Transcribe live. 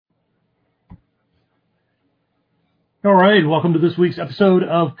All right, welcome to this week's episode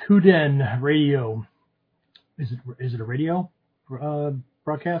of KUDEN Radio. Is it a radio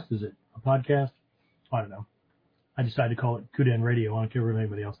broadcast? Is it a podcast? I don't know. I decided to call it KUDEN Radio. I don't care what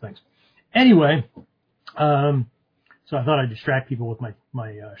anybody else thinks. Anyway, so I thought I'd distract people with my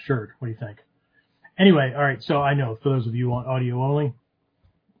shirt. What do you think? Anyway, all right. So I know for those of you on audio only,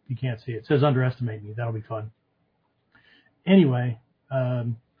 you can't see it. It says underestimate me. That'll be fun. Anyway.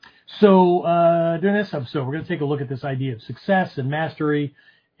 So during this episode, we're going to take a look at this idea of success and mastery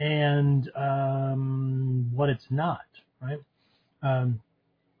and what it's not, right?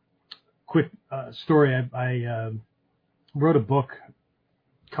 Quick story. I wrote a book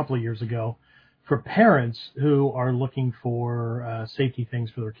a couple of years ago for parents who are looking for safety things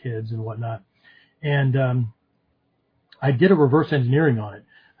for their kids and whatnot. And I did a reverse engineering on it.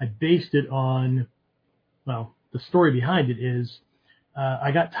 I based it on, well, the story behind it is,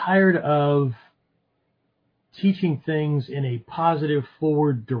 I got tired of teaching things in a positive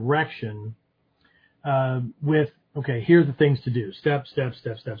forward direction with, okay, here are the things to do. Step.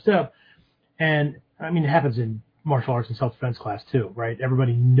 And, I mean, it happens in martial arts and self-defense class too, right?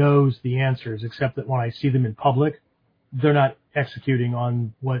 Everybody knows the answers, except that when I see them in public, they're not executing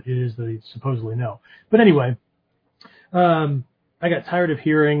on what it is that they supposedly know. But anyway, I got tired of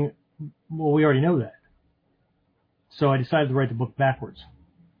hearing, well, we already know that. So I decided to write the book backwards,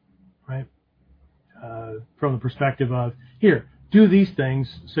 right? From the perspective of, here, do these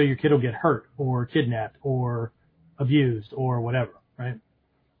things so your kid will get hurt or kidnapped or abused or whatever, right?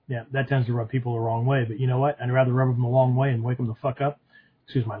 Yeah, that tends to rub people the wrong way. But you know what? I'd rather rub them the wrong way and wake them the fuck up.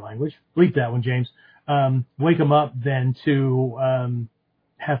 Excuse my language. Bleep that one, James. Wake them up than to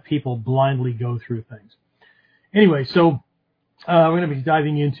have people blindly go through things. Anyway, so we're going to be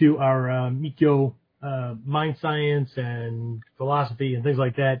diving into our Mikkyo mind science and philosophy and things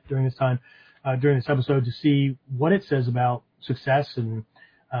like that during this time, during this episode, to see what it says about success and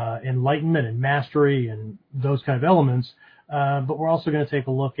enlightenment and mastery and those kind of elements. But we're also going to take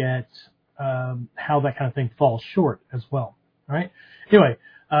a look at how that kind of thing falls short as well. All right. Anyway,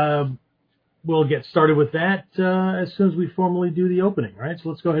 we'll get started with that as soon as we formally do the opening. All right. So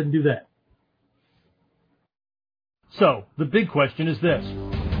let's go ahead and do that. So the big question is this.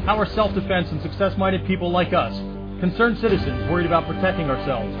 How are self-defense and success-minded people like us, concerned citizens worried about protecting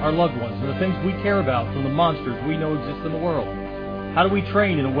ourselves, our loved ones, and the things we care about from the monsters we know exist in the world? How do we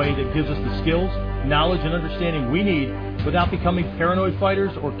train in a way that gives us the skills, knowledge, and understanding we need without becoming paranoid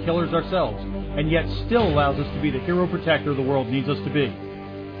fighters or killers ourselves, and yet still allows us to be the hero protector the world needs us to be?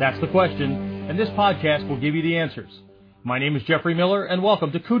 That's the question, and this podcast will give you the answers. My name is Jeffrey Miller, and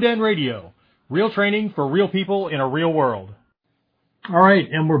welcome to KUDEN Radio, real training for real people in a real world. All right,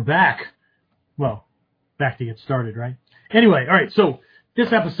 and we're back. Well, back to get started, right? Anyway, all right, so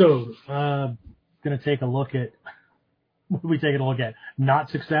this episode, going to take a look at, what are we taking a look at? Not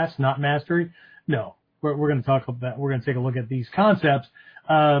success, not mastery? No, we're going to talk about, we're going to take a look at these concepts.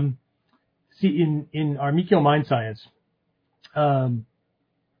 See, in our Mikkyo mind science,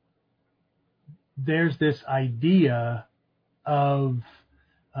 there's this idea of,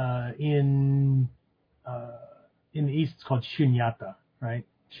 in the East, it's called shunyata, right?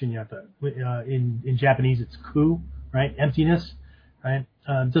 Shunyata. In Japanese, it's ku, right? Emptiness, right?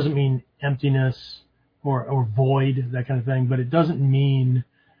 It doesn't mean emptiness or void, that kind of thing, but it doesn't mean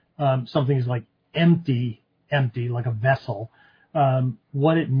something is like empty, like a vessel.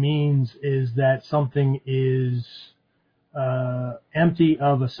 What it means is that something is empty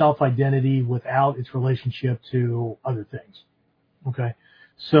of a self-identity without its relationship to other things. Okay?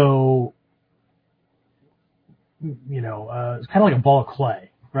 So, you know, it's kind of like a ball of clay,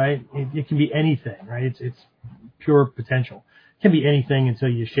 right? It can be anything, right? It's pure potential. It can be anything until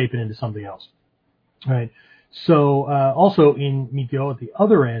you shape it into something else, right? So also in Mikkyo at the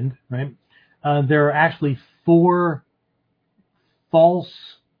other end, right, there are actually 4 false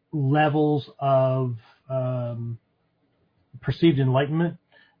levels of perceived enlightenment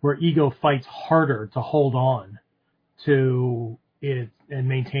where ego fights harder to hold on to it and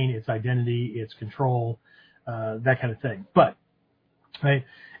maintain its identity, its control, that kind of thing. But, right,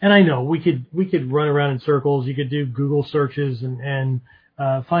 and I know we could run around in circles. You could do Google searches and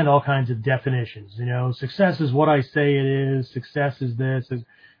find all kinds of definitions. You know, success is what I say it is. Success is this.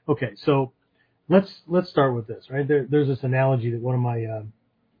 Okay, so let's start with this. Right, there's this analogy that one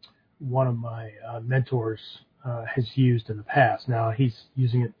of my mentors has used in the past. Now he's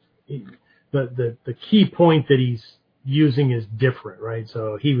using it. The key point that he's using is different, right?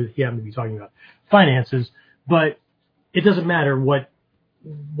 So he happened to be talking about finances, but it doesn't matter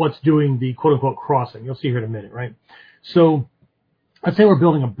what's doing the quote unquote crossing. You'll see here in a minute, right? So let's say we're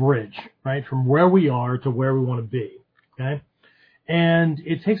building a bridge, right, from where we are to where we want to be. Okay. And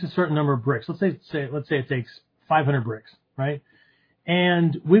it takes a certain number of bricks. Let's say it takes 500 bricks, right?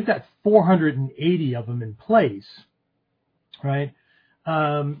 And we've got 480 of them in place, right?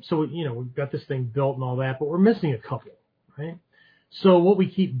 So, we've got this thing built and all that, but we're missing a couple, right? So what we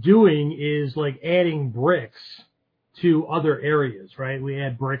keep doing is like adding bricks to other areas, right? We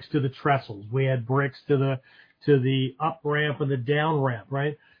add bricks to the trestles. We add bricks to the up ramp and the down ramp,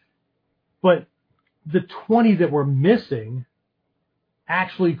 right? But the 20 that we're missing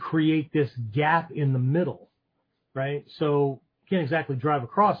actually create this gap in the middle, right? So you can't exactly drive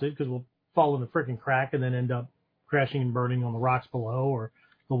across it because we'll fall in the freaking crack and then end up crashing and burning on the rocks below or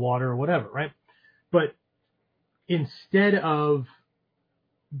the water or whatever, right? But instead of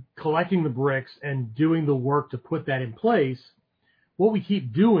collecting the bricks and doing the work to put that in place, what we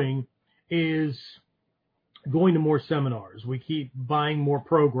keep doing is going to more seminars. We keep buying more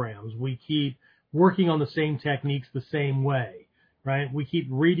programs. We keep working on the same techniques the same way, right? We keep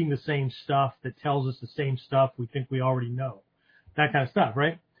reading the same stuff that tells us the same stuff we think we already know, that kind of stuff,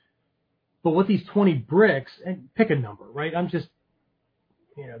 right? But what these 20 bricks, and pick a number, right? I'm just,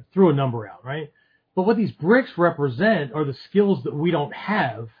 threw a number out, right? But what these bricks represent are the skills that we don't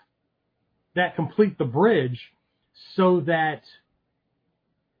have that complete the bridge so that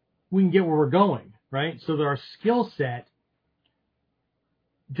we can get where we're going, right? So that our skill set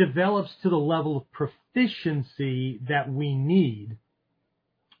develops to the level of proficiency that we need,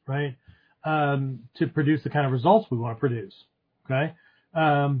 right, to produce the kind of results we want to produce, okay?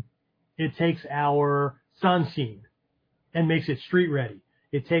 It takes our sanshin and makes it street ready.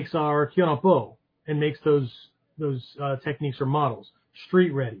 It takes our kyonapo and makes those techniques or models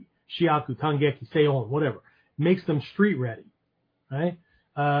street ready. Shiaku, Tangeki, Seion, whatever. Makes them street ready, right?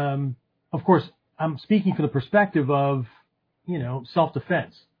 Of course, I'm speaking from the perspective of,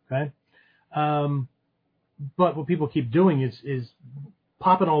 self-defense, okay? But what people keep doing is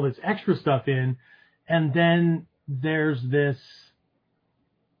popping all this extra stuff in, and then there's this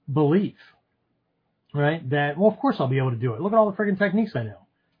belief, right, that, well, of course I'll be able to do it. Look at all the friggin' techniques I know.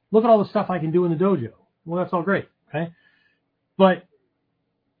 Look at all the stuff I can do in the dojo. Well, that's all great, okay? But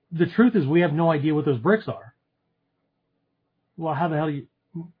the truth is we have no idea what those bricks are. Well, how the hell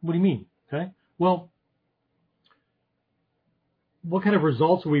what do you mean, okay? Well, what kind of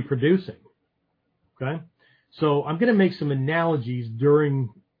results are we producing, okay? So I'm going to make some analogies during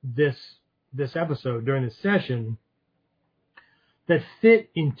this episode, during this session, that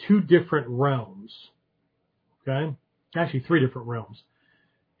fit in two different realms, okay? Actually, three different realms.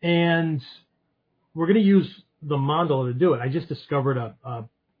 And we're going to use the mandala to do it. I just discovered a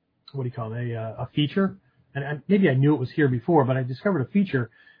feature. And maybe I knew it was here before, but I discovered a feature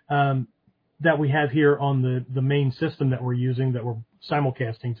that we have here on the main system that we're using, that we're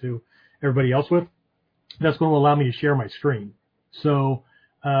simulcasting to everybody else with. That's going to allow me to share my screen. So,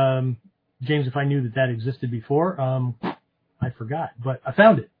 James, if I knew that existed before, I forgot, but I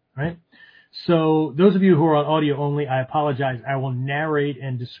found it, right? So those of you who are on audio only, I apologize. I will narrate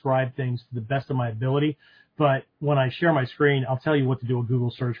and describe things to the best of my ability. But when I share my screen, I'll tell you what to do a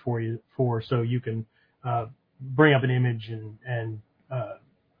Google search for so you can bring up an image and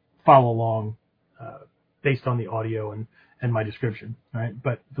follow along based on the audio and my description. All right.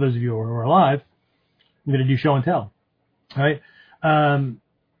 But for those of you who are live, I'm going to do show and tell. All right.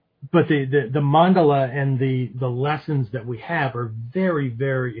 But the mandala and the lessons that we have are very,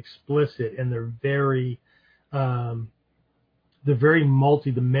 very explicit, and they're very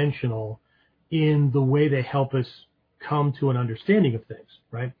multidimensional in the way they help us come to an understanding of things,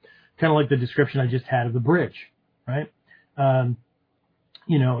 right? Kind of like the description I just had of the bridge, right?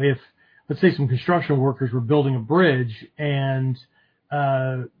 If, let's say, some construction workers were building a bridge, and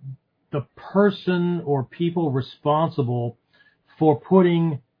the person or people responsible for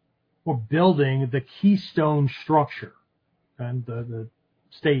putting or building the keystone structure, and the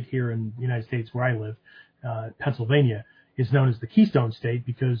state here in the United States where I live, Pennsylvania, is known as the Keystone State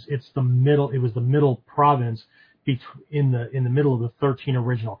because it was the middle province in the middle of the 13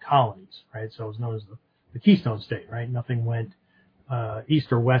 original colonies, right? So it was known as the Keystone State, right? Nothing went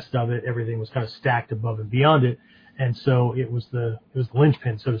east or west of it. Everything was kind of stacked above and beyond it, and so it was the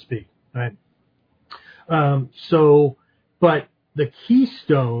linchpin, so to speak, right? But the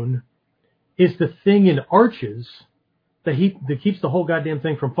keystone is the thing in arches that keeps the whole goddamn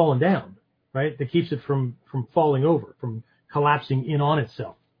thing from falling down, right? That keeps it from falling over, from collapsing in on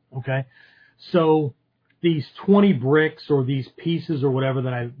itself, okay? So these 20 bricks or these pieces or whatever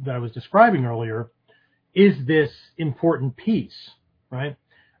that I was describing earlier is this important piece, right?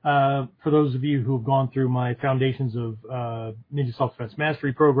 For those of you who have gone through my Foundations of Ninja Self-Defense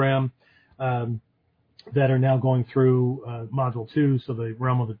Mastery program, that are now going through Module 2, so the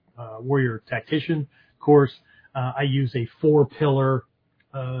Realm of the Warrior Tactician course. I use a 4-pillar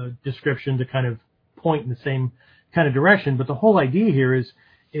description to kind of point in the same kind of direction, but the whole idea here is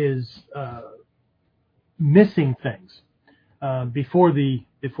missing things. Before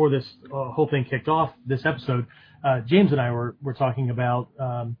this whole thing kicked off, this episode, James and I were talking about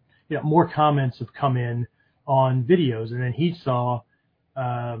more comments have come in on videos, and then he saw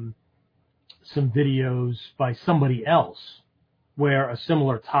some videos by somebody else where a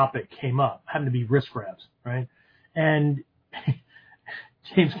similar topic came up. Happened to be wrist grabs, right? And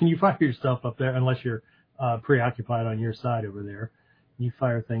James, can you fire yourself up there unless you're preoccupied on your side over there? Can you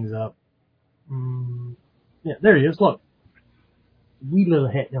fire things up? Yeah, there he is. Look. We little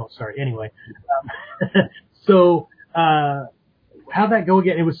hit. No, sorry. Anyway, so how'd that go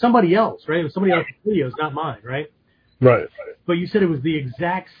again? It was somebody else, right? It was somebody else's videos, not mine, right? Right. But you said it was the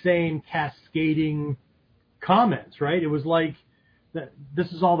exact same cascading comments, right? It was like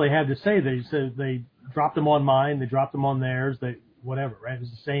this is all they had to say. They said they dropped them on mine, they dropped them on theirs, they whatever, right? It was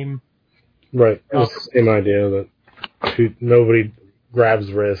the same. Right. It was the same idea that nobody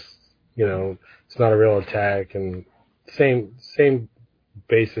grabs wrists. It's not a real attack, and same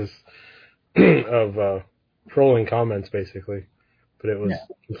basis of trolling comments, basically. But it was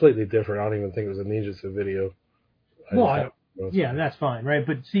completely different. I don't even think it was a ninjutsu video. That's fine, right?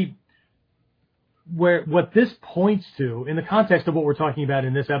 But see, what this points to, in the context of what we're talking about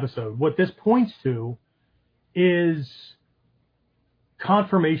in this episode, what this points to is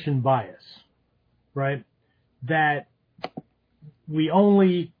confirmation bias, right? That we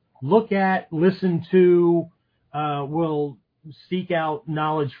only look at, listen to, will seek out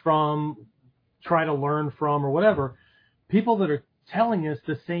knowledge from, try to learn from, or whatever, people that are telling us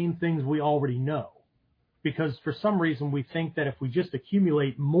the same things we already know. Because for some reason we think that if we just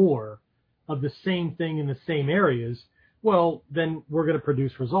accumulate more of the same thing in the same areas, well, then we're going to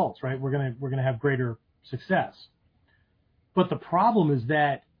produce results, right? We're going to have greater success. But the problem is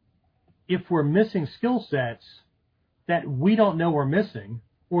that if we're missing skill sets that we don't know we're missing,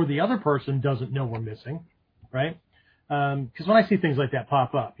 or the other person doesn't know we're missing, right? Because when I see things like that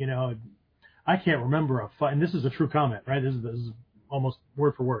pop up, I can't remember a fight, and this is a true comment, right? This is almost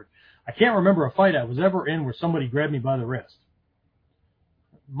word for word. I can't remember a fight I was ever in where somebody grabbed me by the wrist.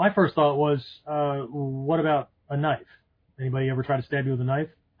 My first thought was, what about a knife? Anybody ever try to stab you with a knife?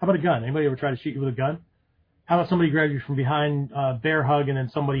 How about a gun? Anybody ever try to shoot you with a gun? How about somebody grabbed you from behind, bear hug, and then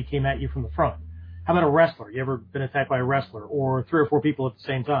somebody came at you from the front? How about a wrestler? You ever been attacked by a wrestler, or 3 or 4 people at the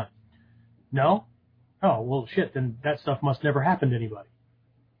same time? No? Oh, well, shit, then that stuff must never happen to anybody,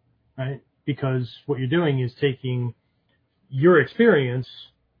 right? Because what you're doing is taking your experience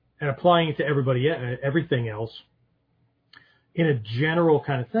and applying it to everything else in a general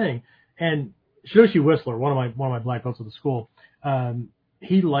kind of thing. And Shidoshi Whistler, one of my black belts at the school,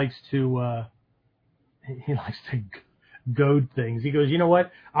 he likes to goad things. He goes, you know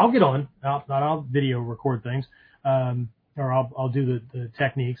what? I'll get on. I'll video record things, or I'll do the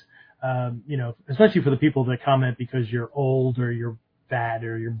techniques. Especially for the people that comment because you're old or you're fat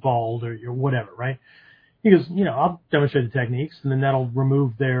or you're bald or you're whatever, right? He goes, I'll demonstrate the techniques, and then that'll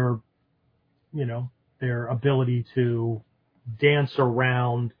remove their ability to dance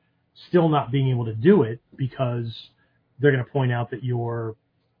around still not being able to do it because they're going to point out that you're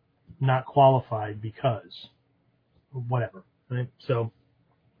not qualified because whatever, right? So,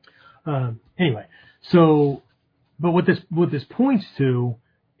 anyway, but what this points to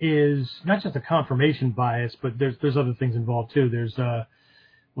is not just a confirmation bias, but there's other things involved too. There's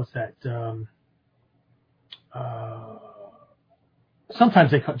what's that?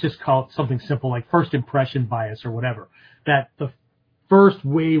 Sometimes they just call it something simple like first impression bias or whatever. That the first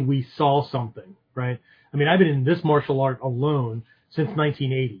way we saw something, right? I mean, I've been in this martial art alone since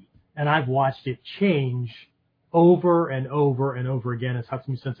 1980, and I've watched it change over and over and over again as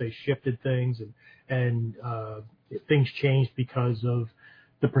Hatsumi Sensei shifted things and things changed because of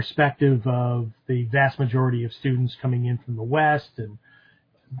the perspective of the vast majority of students coming in from the West and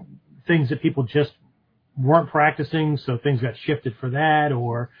things that people just weren't practicing, so things got shifted for that,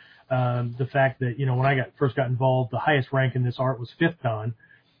 or the fact that, when I first got involved, the highest rank in this art was 5th Dan,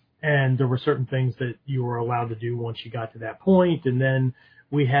 and there were certain things that you were allowed to do once you got to that point, and then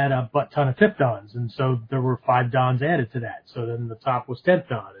we had a butt ton of 5th Dans, and so there were 5 Dans added to that, so then the top was 10th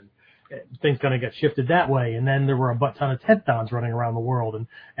Dan, and things kind of got shifted that way, and then there were a butt ton of 10th Dans running around the world,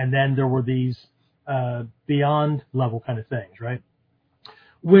 and then there were these beyond level kind of things, right?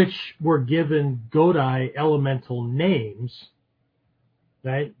 Which were given Godai elemental names,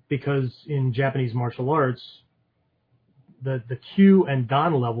 right? Because in Japanese martial arts, the Q and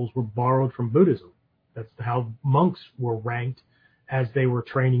Dan levels were borrowed from Buddhism. That's how monks were ranked as they were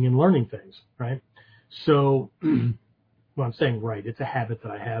training and learning things, right? So, well, I'm saying right. It's a habit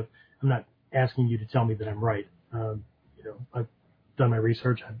that I have. I'm not asking you to tell me that I'm right. I've done my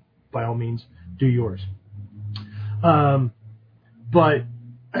research. By all means, do yours. So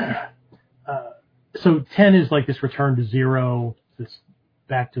 10 is like this return to zero, this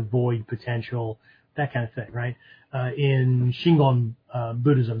back to void potential, that kind of thing, right? In Shingon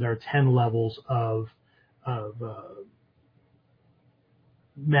Buddhism, there are 10 levels of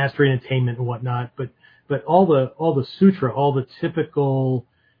mastery and attainment and whatnot, but all the sutra, all the typical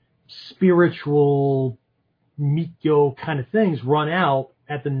spiritual Mikkyo kind of things run out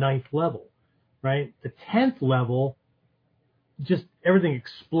at the 9th level, right? The 10th level, just everything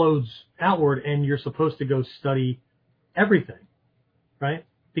explodes outward, and you're supposed to go study everything, right?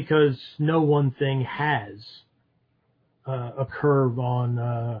 Because no one thing has a curve on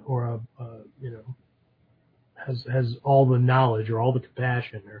has all the knowledge or all the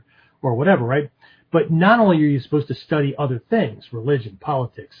compassion or whatever, right? But not only are you supposed to study other things, religion,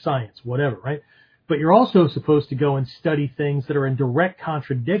 politics, science, whatever, right? But you're also supposed to go and study things that are in direct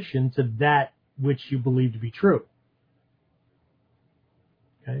contradiction to that which you believe to be true.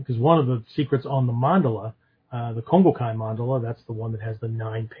 Okay? Because one of the secrets on the mandala, the Kongokai mandala, that's the one that has the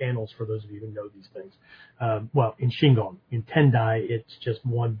 9 panels for those of you who know these things. Well, in Shingon. In Tendai, it's just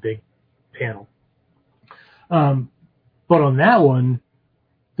one big panel. But on that one,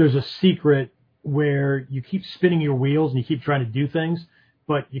 there's a secret where you keep spinning your wheels and you keep trying to do things,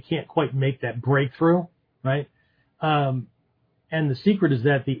 but you can't quite make that breakthrough, right? And the secret is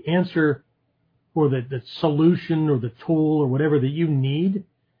that the answer or the solution or the tool or whatever that you need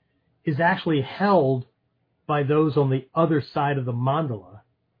is actually held by those on the other side of the mandala,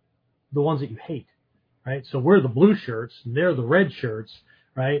 the ones that you hate, right? So we're the blue shirts and they're the red shirts,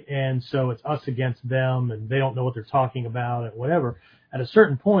 right? And so it's us against them, and they don't know what they're talking about and whatever. At a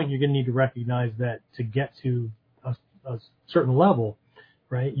certain point, you're going to need to recognize that to get to a certain level,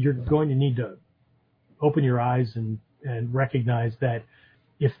 right, you're going to need to open your eyes and recognize that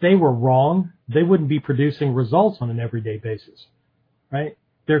if they were wrong, they wouldn't be producing results on an everyday basis, right?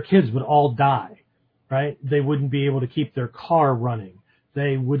 Their kids would all die, right? They wouldn't be able to keep their car running.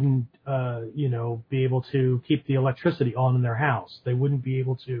 They wouldn't, be able to keep the electricity on in their house. They wouldn't be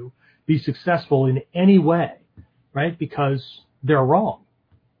able to be successful in any way, right? Because they're wrong.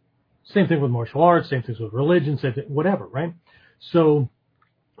 Same thing with martial arts, same things with religion, same thing, whatever, right? So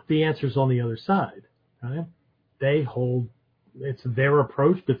the answer's on the other side, right? They hold, it's their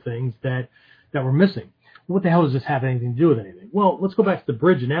approach to things that were missing. What the hell does this have anything to do with anything? Well, let's go back to the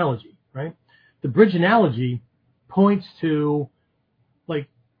bridge analogy, right? The bridge analogy points to, like,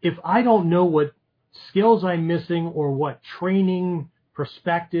 if I don't know what skills I'm missing or what training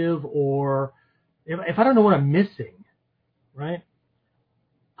perspective or if I don't know what I'm missing, right,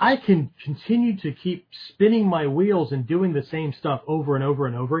 I can continue to keep spinning my wheels and doing the same stuff over and over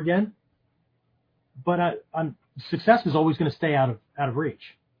and over again, but success is always going to stay out of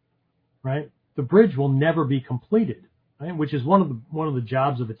reach, right? The bridge will never be completed, right? Which is one of the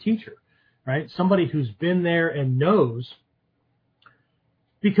jobs of a teacher, right? Somebody who's been there and knows,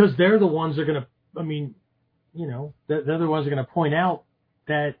 because they're the ones that are going to, they're the ones that are going to point out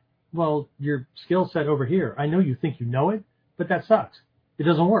that, well, your skill set over here, I know you think you know it, but that sucks. It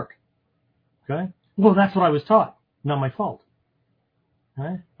doesn't work. Okay? Well, that's what I was taught. Not my fault.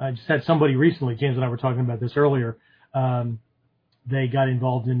 Right? I just had somebody recently, James and I were talking about this earlier. They got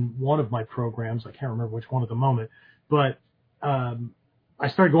involved in one of my programs. I can't remember which one at the moment, but I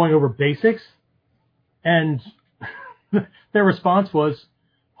started going over basics, and their response was,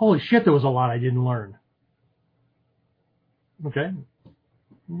 holy shit, there was a lot I didn't learn. Okay?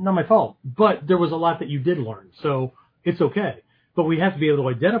 Not my fault. But there was a lot that you did learn, so it's okay. But we have to be able to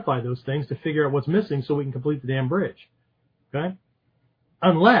identify those things to figure out what's missing so we can complete the damn bridge. Okay?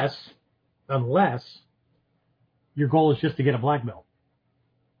 Unless your goal is just to get a black belt.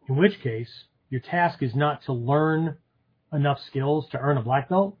 In which case, your task is not to learn enough skills to earn a black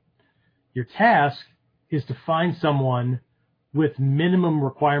belt. Your task is to find someone with minimum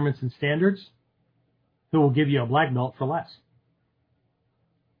requirements and standards who will give you a black belt for less.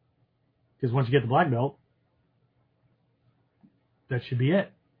 Because once you get the black belt, that should be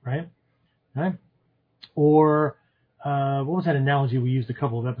it, right? Right? Or what was that analogy we used a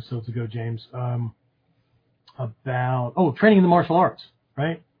couple of episodes ago, James? About training in the martial arts,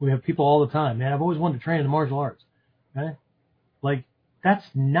 right? We have people all the time, man, I've always wanted to train in the martial arts, right? Like, that's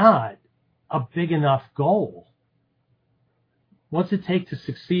not a big enough goal. What's it take to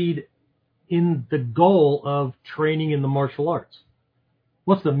succeed in the goal of training in the martial arts?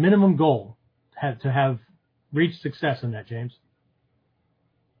 What's the minimum goal? have reached success in that, James?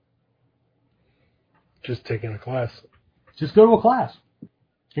 Just taking a class. Just go to a class.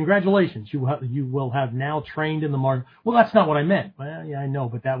 Congratulations. You will have now trained in the martial. Well, that's not what I meant. Well, yeah, I know,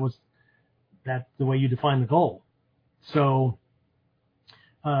 but that's the way you define the goal. So,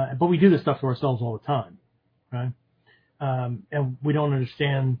 but we do this stuff to ourselves all the time, right? And we don't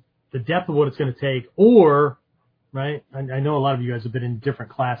understand the depth of what it's going to take, or, right? I know a lot of you guys have been in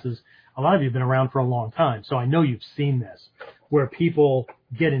different classes. A lot of you have been around for a long time, so I know you've seen this, where people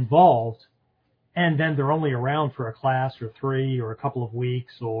get involved and then they're only around for a class or 3 or a couple of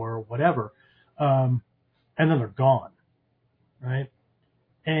weeks or whatever, and then they're gone, right?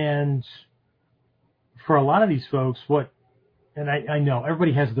 And for a lot of these folks, and I know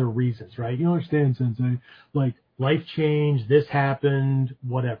everybody has their reasons, right? You understand, Sensei, like life changed, this happened,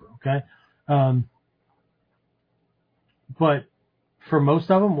 whatever, okay? But for most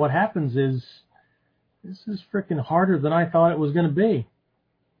of them, what happens is, this is freaking harder than I thought it was going to be,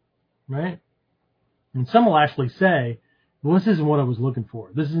 right? And some will actually say, well, this isn't what I was looking for.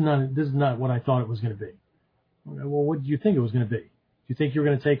 This is not what I thought it was going to be. Okay, well, what did you think it was going to be? Do you think you were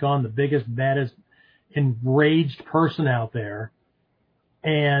going to take on the biggest, baddest, enraged person out there,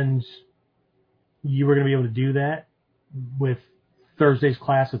 and you were going to be able to do that with Thursday's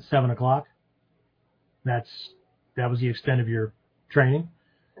class at 7 o'clock? That was the extent of your training,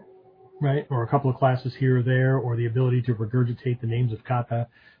 right? Or a couple of classes here or there, or the ability to regurgitate the names of kata,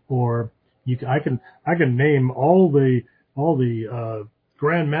 or I can name all the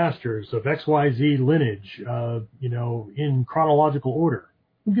grand masters of XYZ lineage, in chronological order.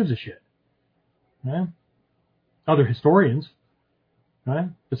 Who gives a shit? Right? Other historians, right?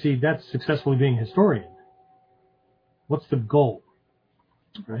 But see, that's successfully being a historian. What's the goal?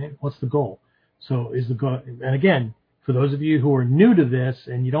 Right? What's the goal? So and again, for those of you who are new to this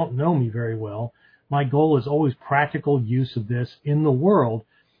and you don't know me very well, my goal is always practical use of this in the world.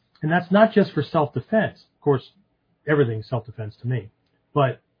 And that's not just for self-defense. Of course, everything's self-defense to me.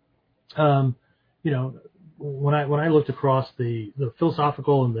 But, when I looked across the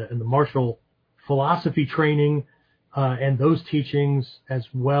philosophical and the martial philosophy training, and those teachings, as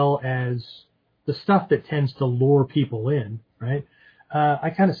well as the stuff that tends to lure people in, right?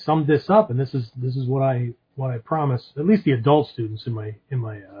 I kind of summed this up, and this is what I promise, at least the adult students in my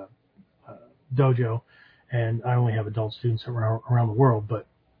dojo, and I only have adult students around the world, but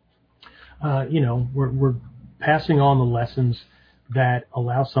we're passing on the lessons that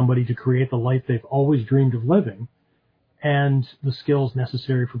allow somebody to create the life they've always dreamed of living, and the skills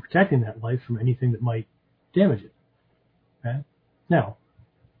necessary for protecting that life from anything that might damage it. Okay? Now,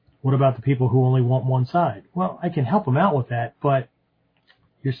 what about the people who only want one side? Well, I can help them out with that, but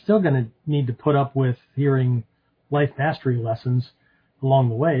you're still going to need to put up with hearing life mastery lessons along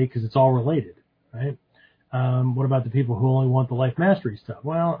the way, because it's all related, right? What about the people who only want the life mastery stuff?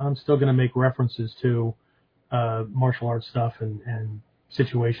 Well, I'm still going to make references to martial arts stuff and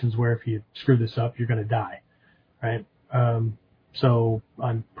situations where if you screw this up, you're going to die, right? So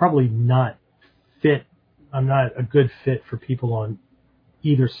I'm probably not fit. I'm not a good fit for people on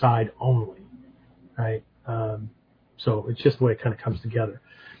either side only, right? So it's just the way it kind of comes together.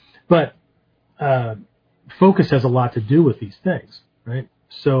 But focus has a lot to do with these things, right?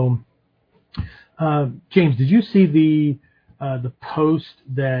 So, James, did you see the post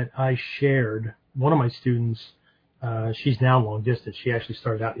that I shared? One of my students, she's now long distance. She actually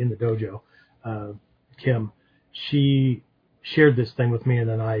started out in the dojo. Kim, she shared this thing with me, and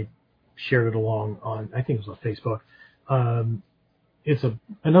then I shared it along on, I think it was on Facebook. It's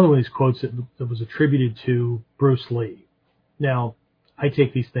another one of these quotes that was attributed to Bruce Lee. Now, I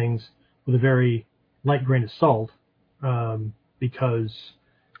take these things with a very light grain of salt, because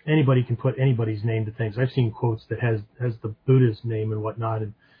anybody can put anybody's name to things. I've seen quotes that has the Buddha's name and whatnot,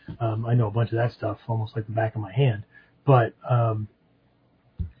 and I know a bunch of that stuff almost like the back of my hand. But I don't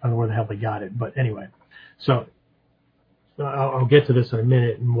know where the hell they got it. But anyway, so I'll get to this in a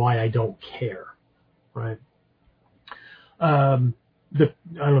minute and why I don't care, right? I don't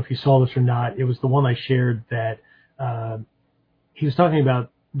know if you saw this or not. It was the one I shared that he was talking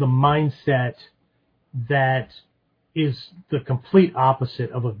about the mindset that is the complete opposite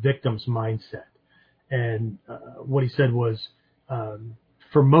of a victim's mindset. And what he said was,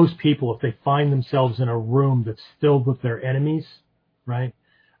 for most people, if they find themselves in a room that's filled with their enemies, right,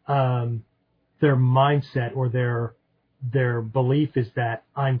 their mindset or their belief is that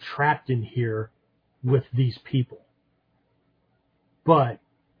I'm trapped in here with these people. But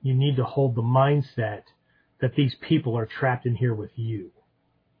you need to hold the mindset that these people are trapped in here with you,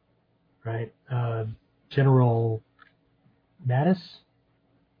 right? General Mattis,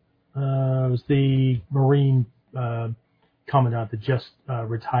 it was the Marine commandant that just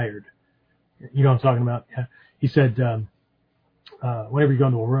retired. You know what I'm talking about? Yeah. He said, whenever you go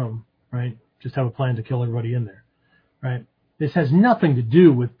into a room, right, just have a plan to kill everybody in there, right? This has nothing to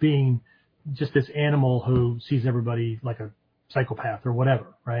do with being just this animal who sees everybody like a psychopath or whatever,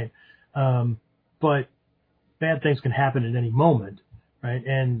 right? But bad things can happen at any moment, right?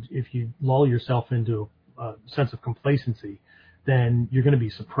 And if you lull yourself into a sense of complacency, then you're going to be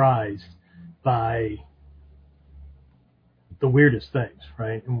surprised by the weirdest things,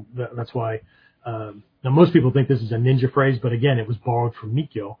 right? And that's why, now most people think this is a ninja phrase, but again, it was borrowed from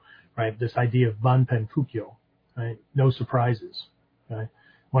Mikkyo, right? This idea of Banpen Fukyo, right? No surprises, right?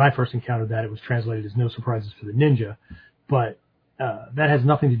 When I first encountered that, it was translated as no surprises for the ninja, but that has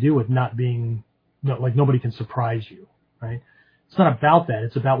nothing to do with not being, like nobody can surprise you, right? It's not about that.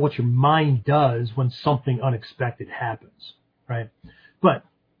 It's about what your mind does when something unexpected happens, right? But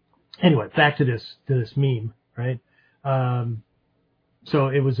anyway, back to this meme, right? So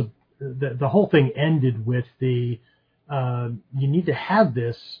it was the whole thing ended with you need to have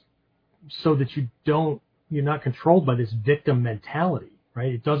this so that you're not controlled by this victim mentality,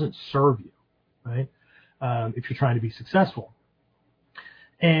 right? It doesn't serve you, right? If you're trying to be successful.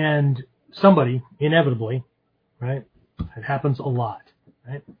 And somebody, inevitably, right? It happens a lot,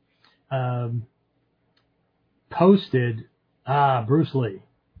 right? Posted, Bruce Lee,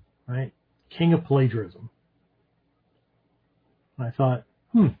 right? King of plagiarism. And I thought,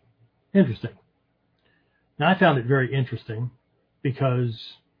 interesting. Now I found it very interesting because,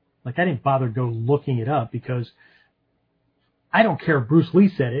 like, I didn't bother to go looking it up because I don't care if Bruce Lee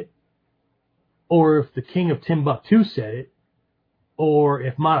said it, or if the King of Timbuktu said it, or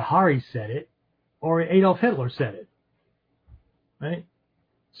if Mata Hari said it, or Adolf Hitler said it, right?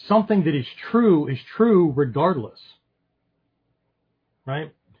 Something that is true regardless,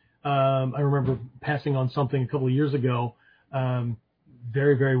 right? I remember passing on something a couple of years ago,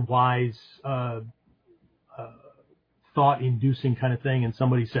 very, very wise, thought-inducing kind of thing, and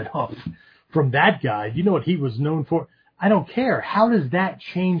somebody said, oh, from that guy, do you know what he was known for? I don't care. How does that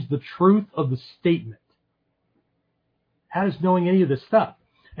change the truth of the statement? How does knowing any of this stuff?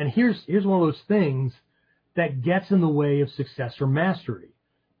 And here's one of those things that gets in the way of success or mastery.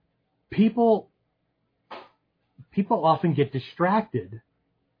 People often get distracted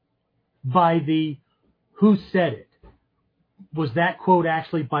by the who said it. Was that quote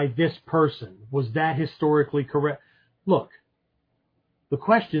actually by this person? Was that historically correct? Look, the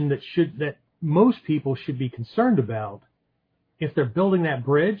question that most people should be concerned about if they're building that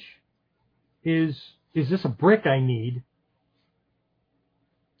bridge is this a brick I need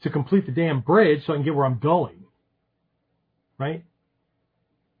to complete the damn bridge so I can get where I'm going? Right?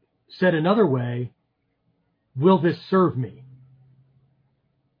 Said another way, will this serve me?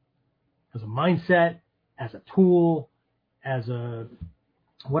 As a mindset, as a tool, as a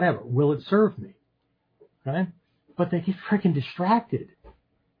whatever, will it serve me? Right? But they get freaking distracted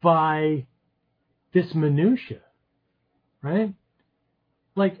by this minutia, right?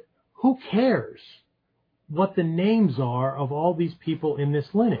 Like, who cares what the names are of all these people in this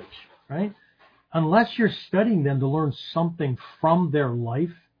lineage, right? Unless you're studying them to learn something from their life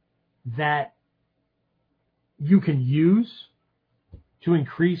that you can use to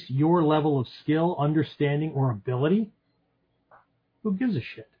increase your level of skill, understanding, or ability, who gives a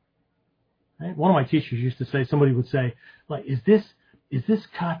shit? Right? One of my teachers used to say, somebody would say, like, is this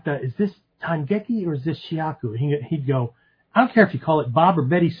kata, is this tangeki, or is this shiaku? He'd go, I don't care if you call it Bob or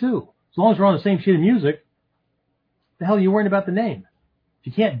Betty Sue. As long as we're on the same sheet of music, the hell are you worrying about the name? If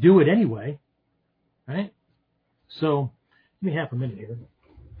you can't do it anyway, right? So, give me half a minute here.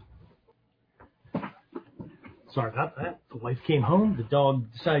 Sorry about that. The wife came home. The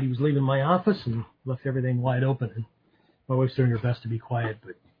dog decided he was leaving my office and left everything wide open. And my wife's doing her best to be quiet,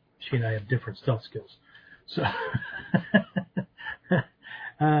 but she and I have different stealth skills. So,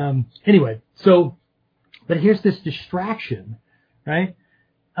 anyway, but here's this distraction, right?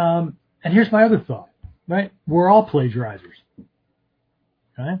 And here's my other thought, right? We're all plagiarizers,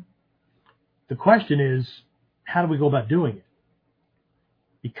 right? The question is, how do we go about doing it?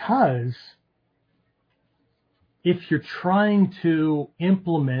 Because if you're trying to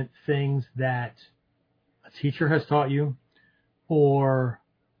implement things that a teacher has taught you, or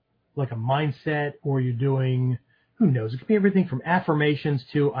like a mindset, or you're doing, who knows, it could be everything from affirmations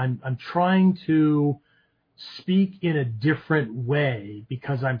to I'm trying to speak in a different way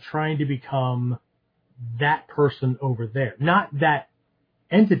because I'm trying to become that person over there, not that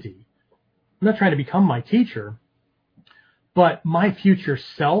entity. I'm not trying to become my teacher, but my future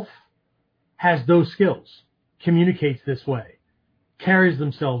self has those skills, communicates this way, carries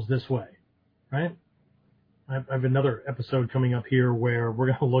themselves this way, right? I have another episode coming up here where we're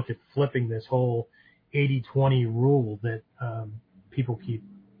going to look at flipping this whole 80-20 rule that people keep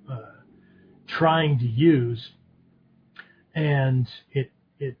trying to use, and it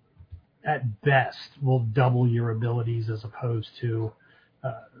at best will double your abilities as opposed to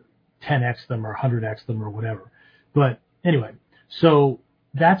 10x them or 100x them or whatever. But anyway, so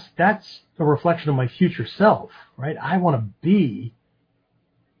that's a reflection of my future self, right? I want to be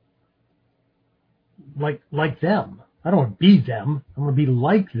like them. I don't want to be them. I want to be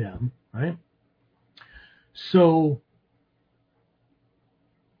like them, right? So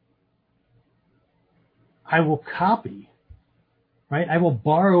I will copy, right? I will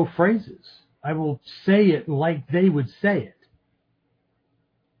borrow phrases. I will say it like they would say it,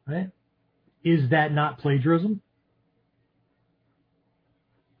 right? Is that not plagiarism?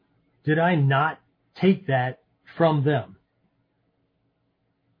 Did I not take that from them?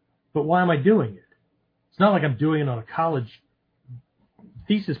 But why am I doing it? It's not like I'm doing it on a college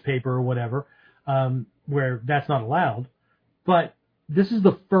thesis paper or whatever, where that's not allowed. But this is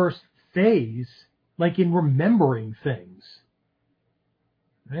the first phase, like in remembering things,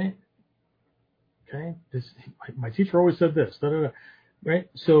 right? Okay. My teacher always said this, right?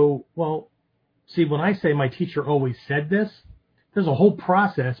 So, well, see, when I say my teacher always said this, there's a whole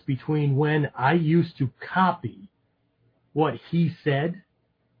process between when I used to copy what he said,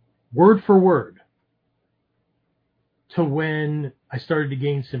 word for word, to when I started to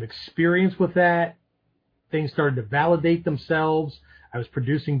gain some experience with that. Things started to validate themselves. I was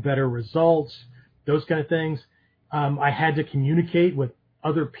producing better results, those kind of things. I had to communicate with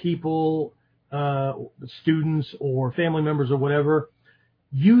other people, students or family members or whatever,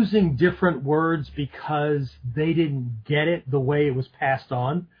 using different words because they didn't get it the way it was passed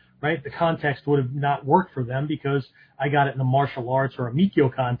on, right? The context would have not worked for them because I got it in a martial arts or a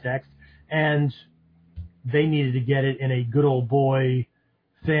Mikkyo context, and they needed to get it in a good old boy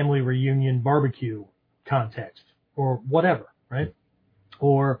family reunion barbecue context or whatever, right?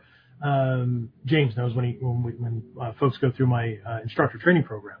 Or James knows when folks go through my instructor training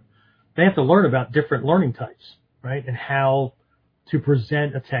program, they have to learn about different learning types, right? And how to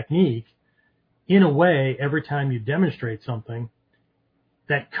present a technique in a way every time you demonstrate something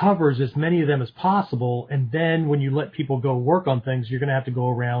that covers as many of them as possible. And then when you let people go work on things, you're going to have to go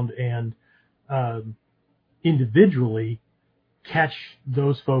around and individually catch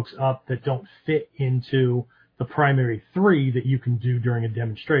those folks up that don't fit into the primary three that you can do during a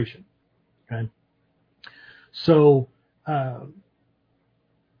demonstration. Okay. So, but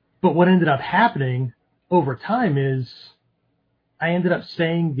what ended up happening over time is I ended up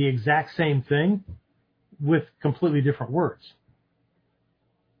saying the exact same thing with completely different words,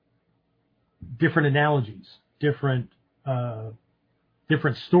 different analogies, different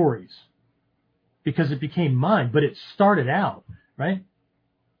stories, because it became mine. But it started out, right?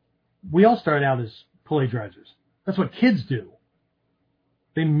 We all started out as plagiarizers. That's what kids do.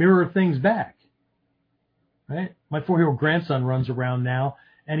 They mirror things back, right? My 4-year-old grandson runs around now,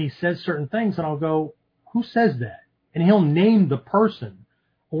 and he says certain things, and I'll go, who says that? And he'll name the person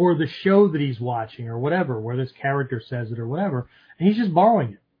or the show that he's watching or whatever, where this character says it or whatever, and he's just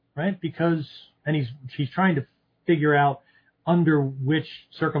borrowing it, right? Because, and he's trying to figure out under which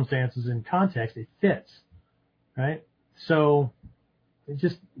circumstances and context it fits, right? So, it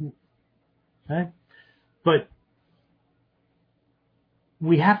just, right? But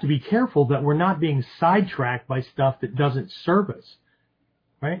we have to be careful that we're not being sidetracked by stuff that doesn't serve us,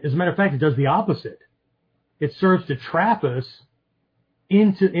 right? As a matter of fact, it does the opposite. It serves to trap us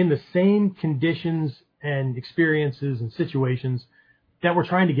in the same conditions and experiences and situations that we're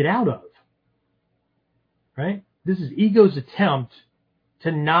trying to get out of, right? This is ego's attempt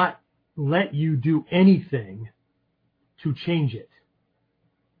to not let you do anything to change it.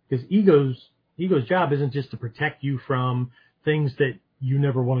 Because ego's job isn't just to protect you from things that you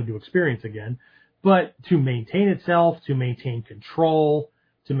never wanted to experience again, but to maintain itself, to maintain control,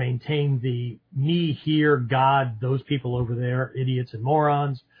 to maintain the me here, God, those people over there, idiots and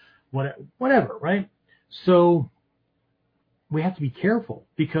morons, whatever, right? So we have to be careful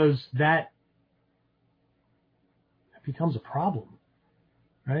because that becomes a problem,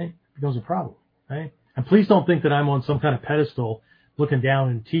 right? It becomes a problem, right? And please don't think that I'm on some kind of pedestal looking down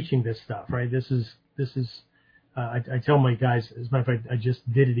and teaching this stuff, right? This is. I tell my guys, as a matter of fact, I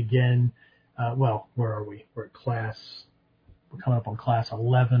just did it again. Well, where are we? We're coming up on class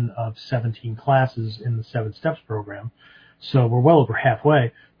 11 of 17 classes in the 7 Steps program. So we're well over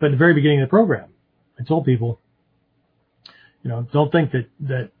halfway. But at the very beginning of the program, I told people, don't think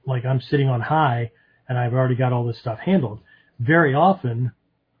that like I'm sitting on high and I've already got all this stuff handled. Very often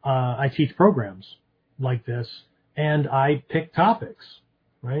I teach programs like this, and I pick topics,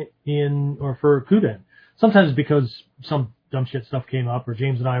 right, for KUDEN. Sometimes because some dumb shit stuff came up, or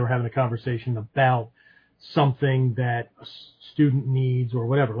James and I were having a conversation about something that a student needs or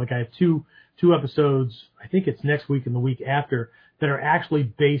whatever. Like I have two episodes, I think it's next week and the week after, that are actually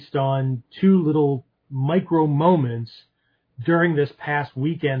based on two little micro moments during this past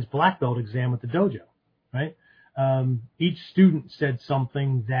weekend's black belt exam at the dojo, right? Each student said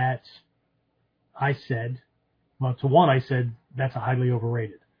something that I said, well, to one I said, that's a highly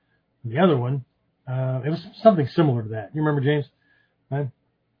overrated. And the other one, it was something similar to that. You remember, James? Right?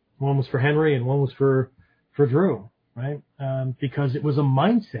 One was for Henry and one was for Drew, right? Because it was a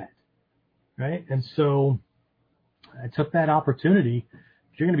mindset, right? And so I took that opportunity.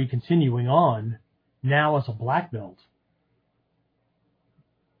 If you're going to be continuing on now as a black belt,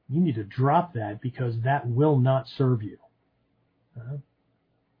 you need to drop that because that will not serve you.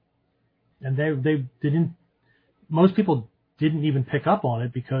 And they didn't, most people didn't even pick up on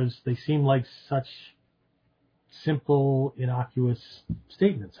it because they seem like such simple, innocuous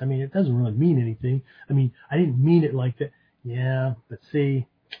statements. I mean, it doesn't really mean anything. I mean, I didn't mean it like that. Yeah, but see,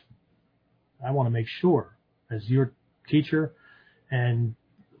 I want to make sure as your teacher and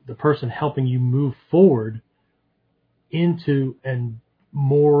the person helping you move forward into and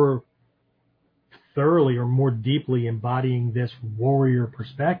more thoroughly or more deeply embodying this warrior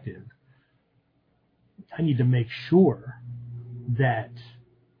perspective, I need to make sure that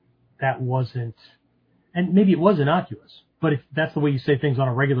that wasn't, and maybe it was innocuous, but if that's the way you say things on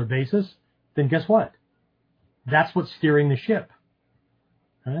a regular basis, then guess what? That's what's steering the ship.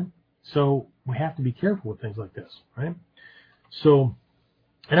 Right? So we have to be careful with things like this, right? So,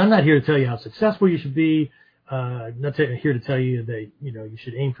 and I'm not here to tell you how successful you should be. Not here to tell you that, you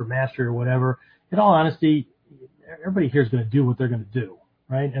should aim for mastery or whatever. In all honesty, everybody here is going to do what they're going to do,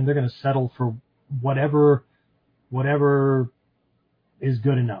 right? And they're going to settle for whatever is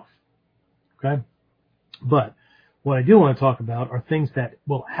good enough. Okay? But what I do want to talk about are things that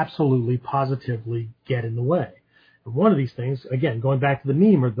will absolutely, positively get in the way. And one of these things, again, going back to the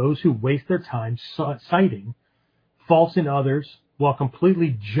meme, are those who waste their time citing faults in others while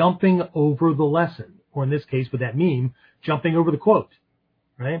completely jumping over the lesson. Or in this case, with that meme, jumping over the quote,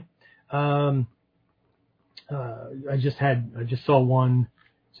 right? I just saw one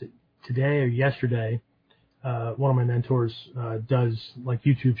today or yesterday. One of my mentors does like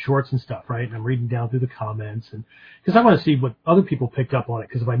YouTube shorts and stuff, right? And I'm reading down through the comments, and because I want to see what other people picked up on it.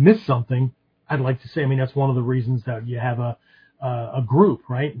 Because if I miss something, I'd like to say. I mean, that's one of the reasons that you have a group,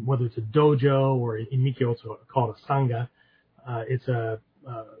 right? Whether it's a dojo or in Mikkyo, it's called a sangha. It's a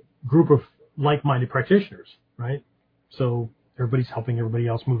group of like-minded practitioners, right? So everybody's helping everybody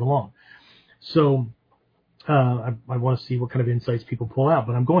else move along. So I want to see what kind of insights people pull out.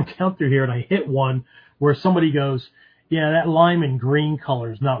 But I'm going down through here, and I hit one where somebody goes, yeah, that lime and green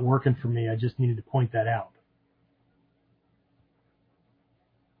color is not working for me. I just needed to point that out.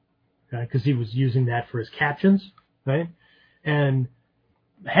 Okay, because he was using that for his captions, right? And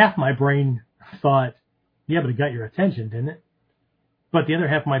half my brain thought, yeah, but it got your attention, didn't it? But the other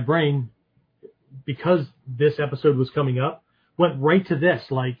half of my brain, because this episode was coming up, went right to this,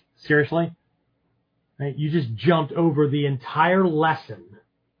 like, seriously? Right? You just jumped over the entire lesson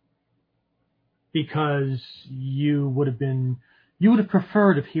because you would have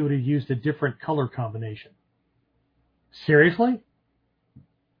preferred if he would have used a different color combination. Seriously?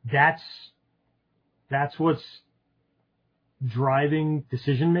 That's what's driving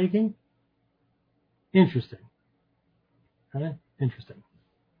decision making? Interesting. Okay? Interesting.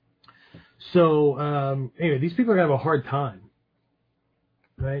 So, anyway, these people are going to have a hard time,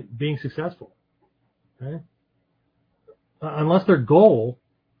 right, being successful. Okay? Unless their goal,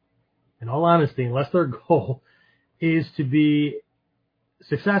 in all honesty, is to be a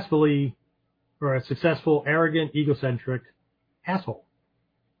successful, arrogant, egocentric asshole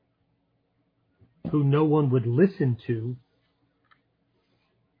who no one would listen to,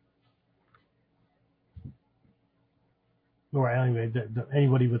 or anyway,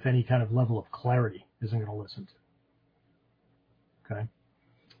 anybody with any kind of level of clarity isn't going to listen to. Okay?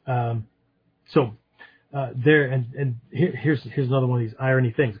 So there, and here's another one of these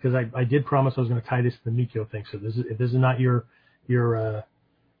irony things, because I did promise I was going to tie this to the Mikkyo thing. So if this is not your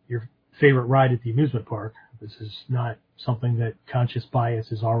favorite ride at the amusement park, this is not something that conscious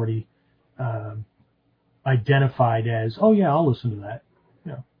bias is already identified as, oh yeah, I'll listen to that.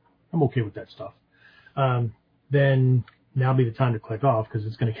 I'm okay with that stuff. Then now be the time to click off, because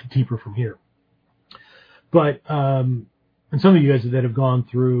it's going to get deeper from here. But and some of you guys that have gone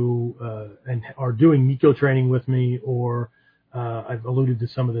through and are doing Mikkyo training with me, or I've alluded to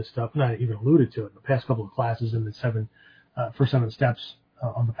some of this stuff, not even alluded to it in the past couple of classes in the first 7 steps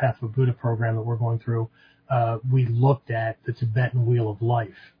on the Path of Buddha program that we're going through. We looked at the Tibetan Wheel of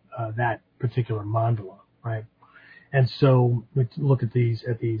Life, that particular mandala, right? And so we look at these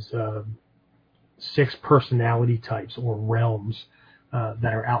 6 personality types or realms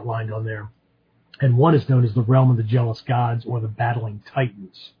that are outlined on there. And one is known as the realm of the jealous gods or the battling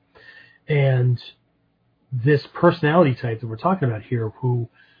titans. And this personality type that we're talking about here, who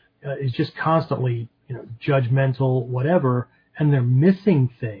is just constantly, judgmental, whatever, and they're missing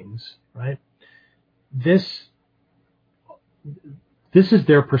things, right? This is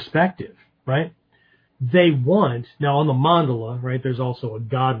their perspective, right? They want, now on the mandala, right, there's also a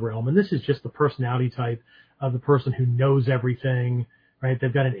God realm, and this is just the personality type of the person who knows everything, right?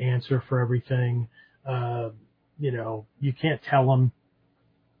 They've got an answer for everything. You can't tell them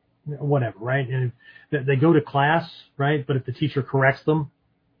whatever, right? And they go to class, right? But if the teacher corrects them,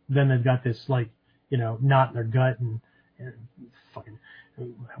 then they've got this knot in their gut and fucking,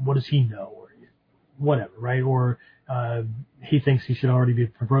 what does he know? Or whatever, right? Or he thinks he should already be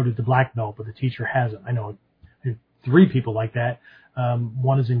promoted to black belt, but the teacher hasn't. I know 3 people like that.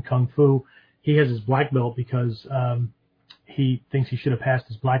 One is in Kung Fu. He has his black belt because he thinks he should have passed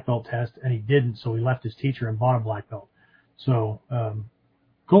his black belt test, and he didn't, so he left his teacher and bought a black belt. So,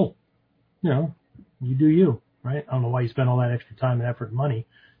 cool. You do you, right? I don't know why you spent all that extra time and effort and money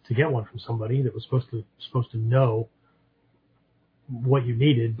to get one from somebody that was supposed to know what you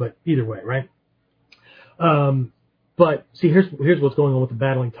needed, but either way, right? But see, here's what's going on with the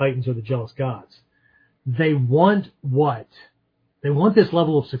battling titans or the jealous gods. They want what? They want this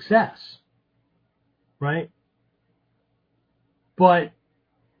level of success, right? But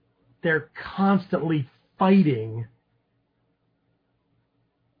they're constantly fighting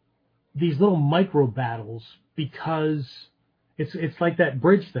these little micro battles because it's like that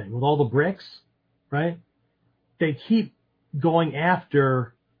bridge thing with all the bricks, right? They keep going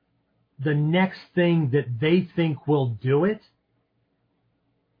after the next thing that they think will do it,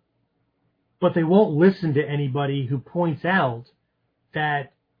 but they won't listen to anybody who points out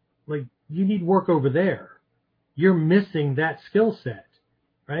that, you need work over there. You're missing that skill set,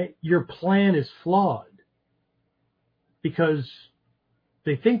 right? Your plan is flawed because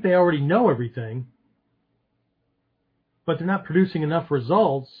they think they already know everything, but they're not producing enough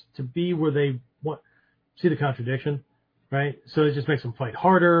results to be where they want. See the contradiction, right? So it just makes them fight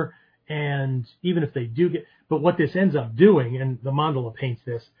harder. And even if they do but what this ends up doing, and the mandala paints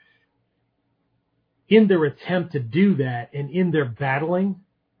this, in their attempt to do that and in their battling,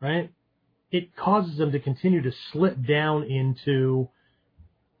 right, it causes them to continue to slip down into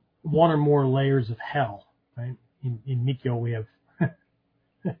one or more layers of hell, right? In Mikkyo, we have,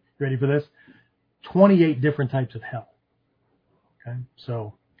 ready for this? 28 different types of hell. Okay,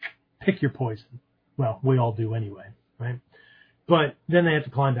 so pick your poison. Well, we all do anyway, right? But then they have to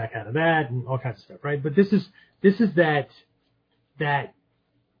climb back out of that and all kinds of stuff, right? But this is that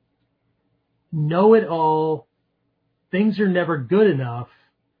know-it-all, things are never good enough,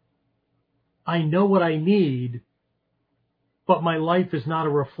 I know what I need, but my life is not a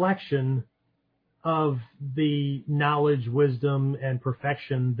reflection of the knowledge, wisdom, and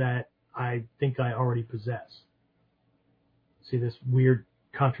perfection that I think I already possess. See this weird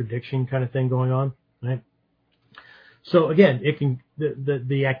contradiction kind of thing going on, right? So again, it can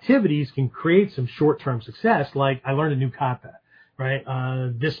the activities can create some short-term success, like I learned a new kata, right?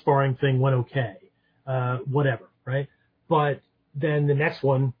 This sparring thing went okay, whatever, right? But then the next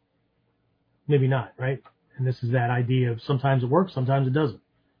one, maybe not, right? And this is that idea of sometimes it works, sometimes it doesn't.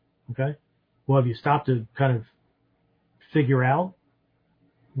 Okay? Well, have you stopped to kind of figure out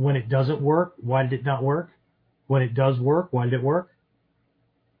when it doesn't work, why did it not work? When it does work, why did it work?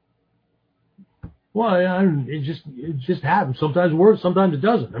 Well, it just happens. Sometimes it works, sometimes it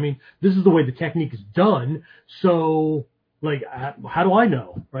doesn't. I mean, this is the way the technique is done. So, how do I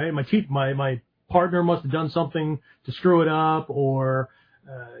know, right? My partner must have done something to screw it up, or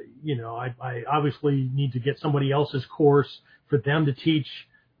I obviously need to get somebody else's course for them to teach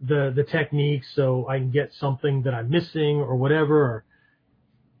the technique, so I can get something that I'm missing or whatever.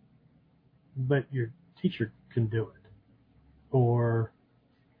 But your teacher can do it, or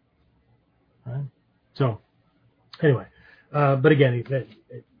right? So anyway, but again,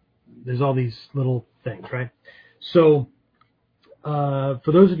 there's all these little things, right? So for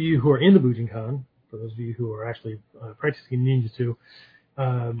those of you who are in the Bujinkan, for those of you who are actually practicing ninjutsu,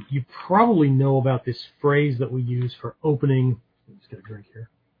 you probably know about this phrase that we use for opening. Let's get a drink here.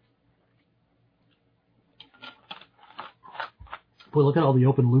 Boy, look at all the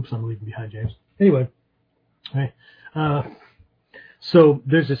open loops I'm leaving behind, James. Anyway, right. So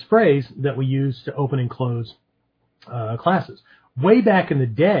there's this phrase that we use to open and close classes. Way back in the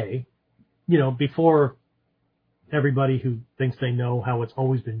day, before everybody who thinks they know how it's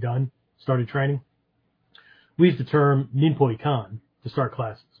always been done started training, we used the term Ninpo-ikan to start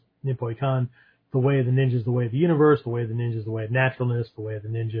classes. Ninpo-ikan, the way of the ninja is the way of the universe, the way of the ninja is the way of naturalness, the way of the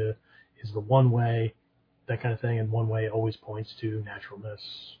ninja is the one way, that kind of thing, and one way always points to naturalness,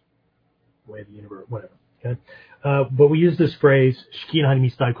 the way of the universe, whatever. Okay, but we use this phrase "Shiki no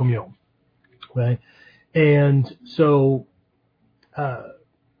Hanimi Shitai Komyo," right? And so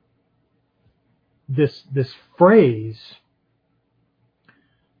this phrase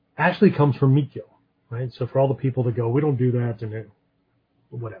actually comes from Mikkyo, right? So for all the people that go, we don't do that, and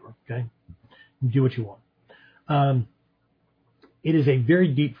whatever, okay, you do what you want. It is a very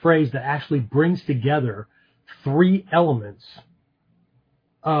deep phrase that actually brings together three elements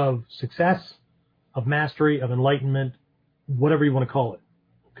of success, of mastery, of enlightenment, whatever you want to call it,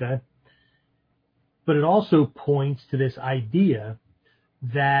 okay? But it also points to this idea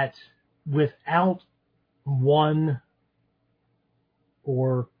that without one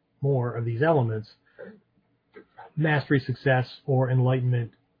or more of these elements, mastery, success, or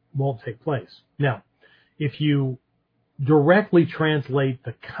enlightenment won't take place. Now, if you directly translate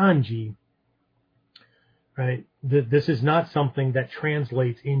the kanji, right, this is not something that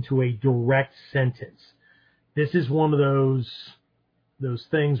translates into a direct sentence. This is one of those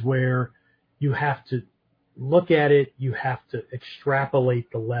things where you have to look at it, you have to extrapolate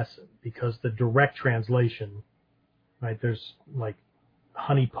the lesson, because the direct translation, right, there's like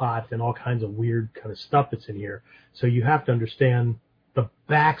honeypot and all kinds of weird kind of stuff that's in here. So you have to understand the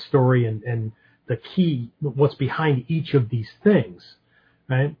backstory and the key, what's behind each of these things,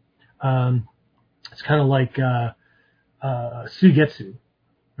 right? It's kind of like Sugetsu,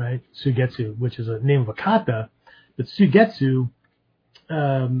 right? Sugetsu, which is a name of a kata, but Sugetsu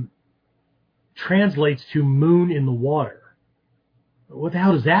translates to moon in the water. What the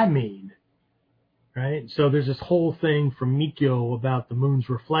hell does that mean? Right? So there's this whole thing from Mikkyo about the moon's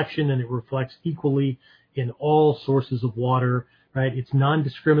reflection, and it reflects equally in all sources of water, right? It's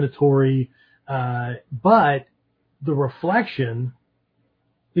non-discriminatory, but the reflection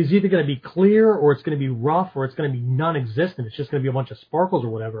is either going to be clear, or it's going to be rough, or it's going to be non-existent. It's just going to be a bunch of sparkles or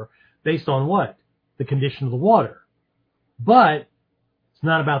whatever, based on what? The condition of the water. But it's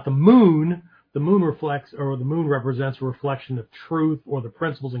not about the moon. The moon reflects, or the moon represents a reflection of truth, or the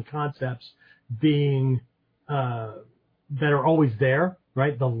principles and concepts being that are always there,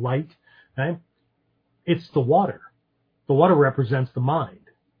 right? The light, right? It's the water. The water represents the mind,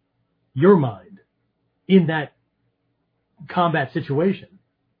 your mind, in that combat situation.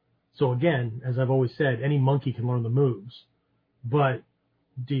 So again, as I've always said, any monkey can learn the moves, but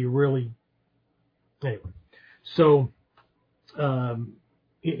do you really? Anyway, so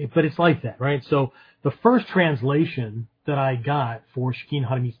but it's like that, right? So the first translation that I got for Shiki no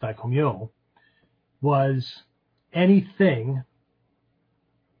Hanimi Shitai Komyo was anything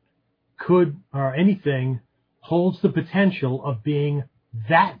holds the potential of being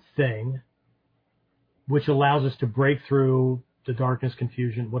that thing, which allows us to break through the darkness,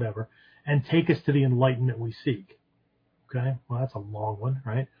 confusion, whatever, and take us to the enlightenment we seek. Okay? Well, that's a long one,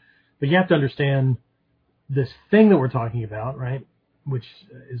 right? But you have to understand this thing that we're talking about, right? Which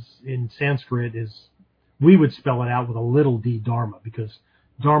is in Sanskrit we would spell it out with a little d dharma, because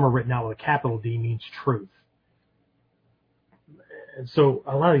dharma written out with a capital D means truth. And so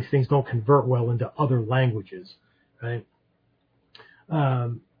a lot of these things don't convert well into other languages, right?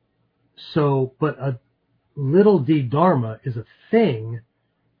 But a little d dharma is a thing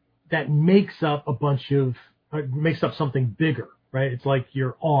that makes up makes up something bigger, right? It's like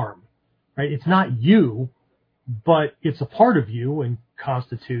your arm, right? It's not you, but it's a part of you and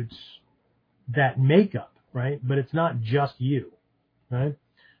constitutes that makeup, right? But it's not just you, right?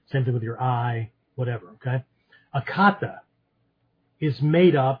 Same thing with your eye, whatever, okay? A kata is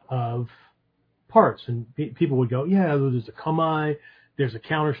made up of parts, and people would go, yeah, there's a kamai, there's a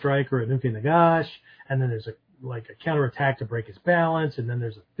counter strike or a nuke nagash, and then there's a counter attack to break his balance, and then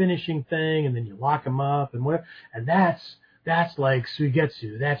there's a finishing thing, and then you lock him up and whatever. And that's like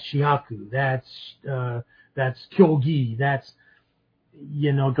suigetsu, that's shihaku, that's kyogi,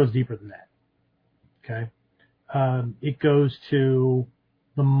 it goes deeper than that. Okay? It goes to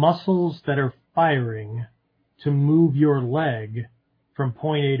the muscles that are firing to move your leg from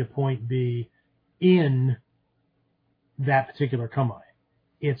point A to point B in that particular kamai.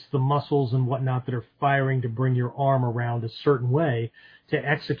 It's the muscles and whatnot that are firing to bring your arm around a certain way to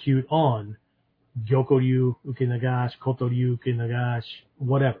execute on Gyokoryu, Ukenagash, Kotoryu, Ukenagash,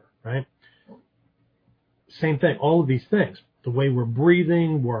 whatever, right? Same thing, all of these things. the way we're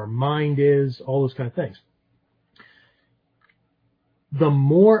breathing, where our mind is, all those kind of things. The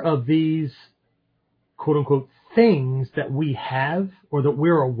more of these quote-unquote things that we have or that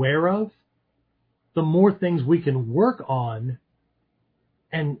we're aware of, the more things we can work on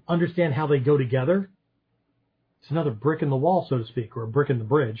and understand how they go together. It's another brick in the wall, so to speak, or a brick in the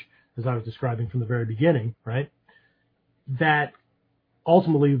bridge, as I was describing from the very beginning, right? That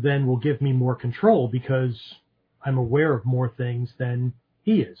ultimately then will give me more control because I'm aware of more things than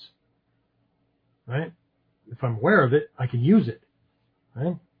he is, right? If I'm aware of it, I can use it,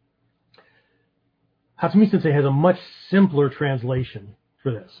 right? Hatsumi Sensei has a much simpler translation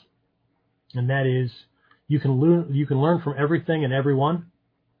for this, and that is you can learn from everything and everyone,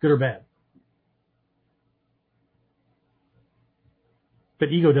 good or bad.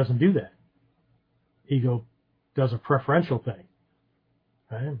 But ego doesn't do that. Ego does a preferential thing.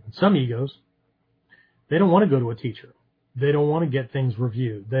 Right? Some egos, they don't want to go to a teacher. They don't want to get things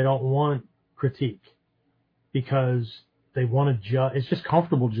reviewed. They don't want critique because they want to it's just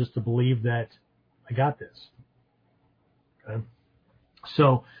comfortable just to believe that I got this. Okay?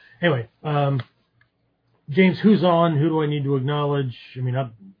 So, anyway, James, who's on? Who do I need to acknowledge? I mean,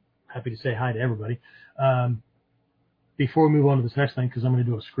 I'm happy to say hi to everybody. Before we move on to this next thing, because I'm going to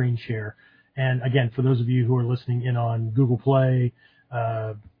do a screen share. And again, for those of you who are listening in on Google Play,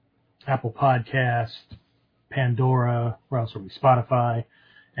 Apple Podcast, Pandora, where else are we? Spotify,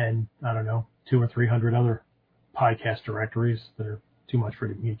 and I don't know, 200 or 300 other podcast directories that are too much for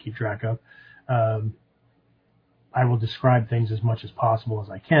me to keep track of. I will describe things as much as possible as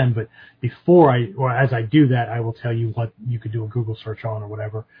I can, but as I do that, I will tell you what you could do a Google search on or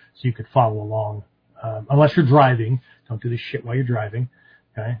whatever, so you could follow along. Unless you're driving, don't do this shit while you're driving,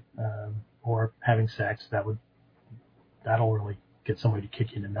 okay? Or having sex, that'll really get somebody to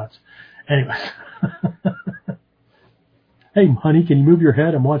kick you in the nuts. Anyways. Hey, honey, can you move your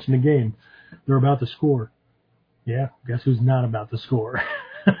head? I'm watching the game. They're about to score. Yeah, guess who's not about to score?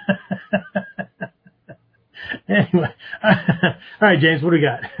 Anyway. All right, James, what do we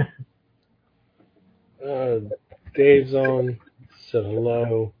got? Dave's on, said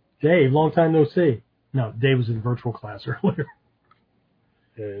hello. Dave, long time no see. No, Dave was in virtual class earlier.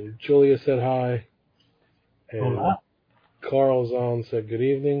 And Julia said hi. And Hola. Carl's on, said good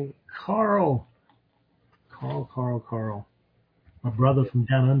evening. Carl. My brother from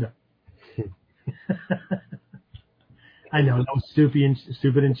down under. I know, no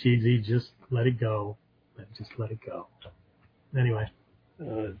stupid and cheesy. Just let it go. Just let it go. Anyway.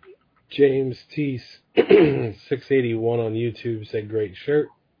 James T. 681 on YouTube said great shirt.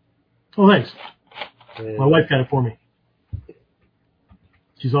 Oh, thanks. And my wife got it for me.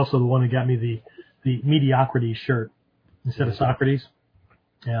 She's also the one that got me the mediocrity shirt instead of Socrates.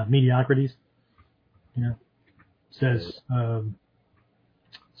 Yeah, mediocrities. Yeah. It says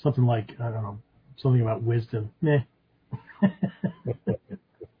something like, I don't know, something about wisdom. Meh.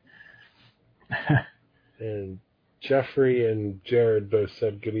 And Jeffrey and Jared both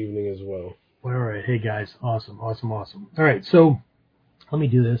said good evening as well. All right. Hey, guys. Awesome. All right. So let me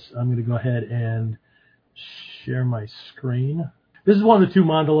do this. I'm going to go ahead and share my screen. This is one of the two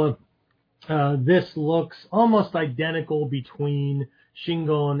mandala. This looks almost identical between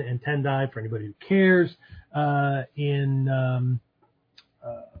Shingon and Tendai, for anybody who cares. In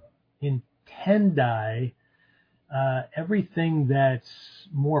Tendai, everything that's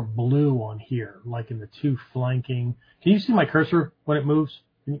more blue on here, like in the two flanking. Can you see my cursor when it moves?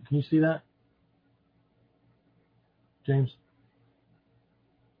 Can you see that, James?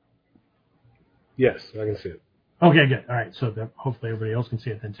 Yes, I can see it. Okay, good. All right, so that hopefully everybody else can see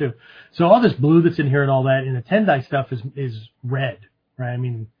it then too. So all this blue that's in here and all that, in the Tendai stuff is red, right? I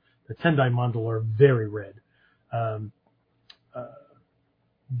mean, the Tendai mandala are very red.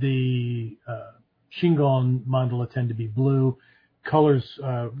 The Shingon mandala tend to be blue. Colors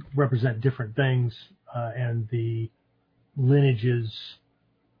represent different things, and the lineage's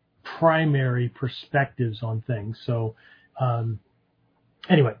primary perspectives on things. So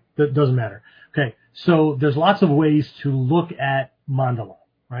anyway, that doesn't matter. Okay, so there's lots of ways to look at mandala,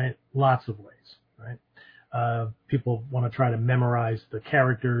 right? Lots of ways, right? People want to try to memorize the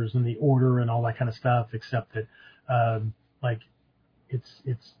characters and the order and all that kind of stuff, except that, like, it's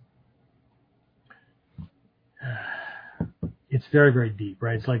very, very deep,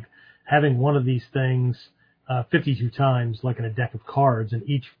 right? It's like having one of these things 52 times, like in a deck of cards, and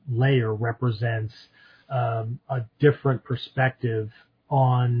each layer represents a different perspective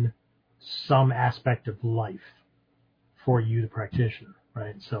on some aspect of life for you, the practitioner,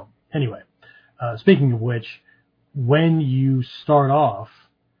 right? So anyway, speaking of which, when you start off,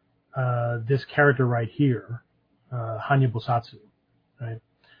 this character right here, Hanya Bosatsu, right?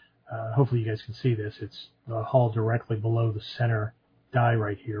 Hopefully you guys can see this. It's the hall directly below the center die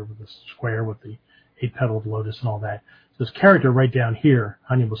right here with the square with the 8-petaled lotus and all that. So this character right down here,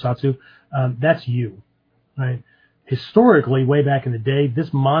 Hanya Bosatsu, that's you, right? Historically, way back in the day, this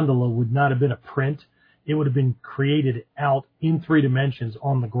mandala would not have been a print. It would have been created out in 3 dimensions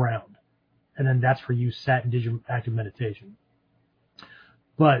on the ground. And then that's where you sat in active meditation.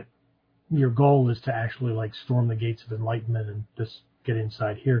 But your goal is to actually like storm the gates of enlightenment and just get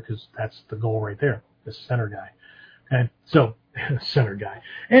inside here, because that's the goal right there, this center guy. Okay, so center guy.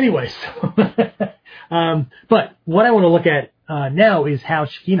 Anyways, but what I want to look at now is how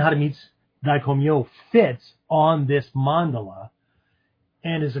Shikin Haramitsu Daikomyo fits on this mandala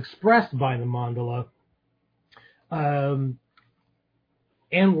and is expressed by the mandala.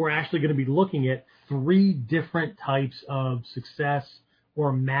 And we're actually going to be looking at 3 different types of success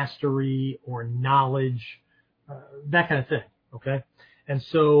or mastery or knowledge, that kind of thing. Okay, and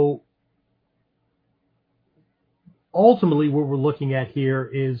so ultimately what we're looking at here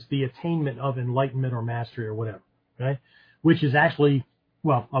is the attainment of enlightenment or mastery or whatever, okay? Which is actually,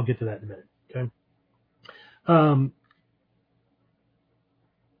 well, I'll get to that in a minute, okay?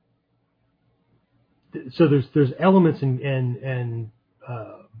 So there's elements and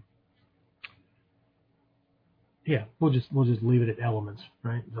yeah, we'll just leave it at elements,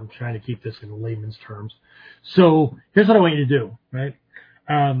 right? I'm trying to keep this in layman's terms. So here's what I want you to do, right?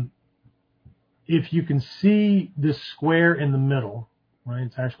 If you can see this square in the middle, right?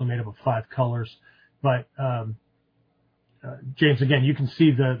 It's actually made up of 5 colors, but James, again, you can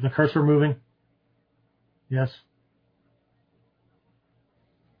see the cursor moving. Yes.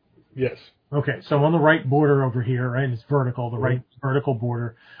 Yes. Okay, so on the right border over here, right, it's vertical, the right vertical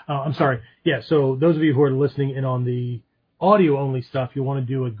border. I'm sorry. Yeah, so those of you who are listening in on the audio-only stuff, you'll want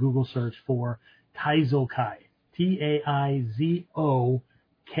to do a Google search for Taizokai, Taizokai,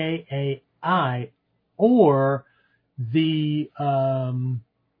 or the,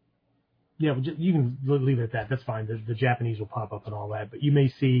 yeah, you can leave it at that. That's fine. The Japanese will pop up and all that, but you may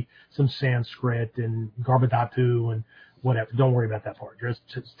see some Sanskrit and Garbhadhatu and whatever. Don't worry about that part. Just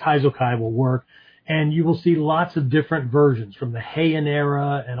Taizokai will work, and you will see lots of different versions from the Heian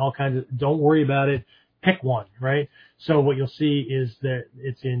era and all kinds of. Don't worry about it. Pick one, right? So what you'll see is that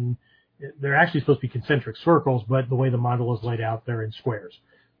they're actually supposed to be concentric circles, but the way the mandala is laid out, they're in squares.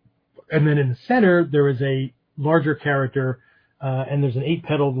 And then in the center, there is a larger character, and there's an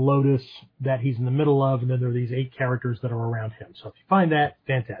 8-petaled lotus that he's in the middle of, and then there are these 8 characters that are around him. So if you find that,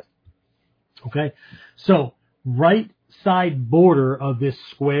 fantastic. Okay? So right side border of this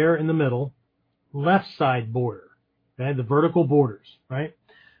square in the middle, left side border, okay, the vertical borders, right?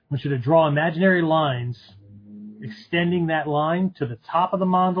 I want you to draw imaginary lines extending that line to the top of the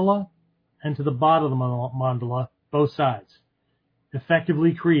mandala and to the bottom of the mandala, both sides,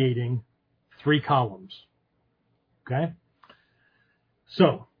 effectively creating 3 columns. Okay?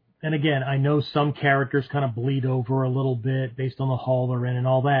 So, and again, I know some characters kind of bleed over a little bit based on the hall they're in and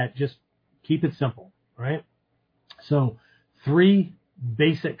all that. Just keep it simple, right? So 3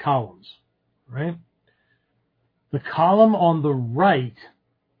 basic columns, right? The column on the right,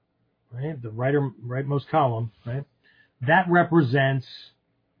 the rightmost column, right? That represents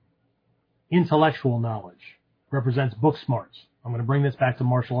intellectual knowledge, represents book smarts. I'm going to bring this back to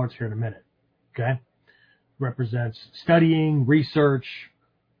martial arts here in a minute, okay? Represents studying, research,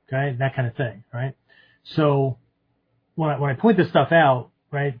 okay? That kind of thing, right? So when I point this stuff out,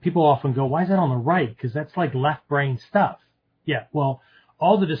 right, people often go, why is that on the right? Because that's like left brain stuff. Yeah, well,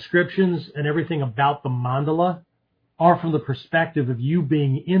 all the descriptions and everything about the mandala are from the perspective of you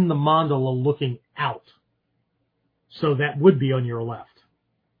being in the mandala looking out. So that would be on your left.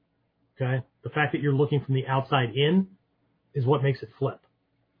 Okay? The fact that you're looking from the outside in is what makes it flip.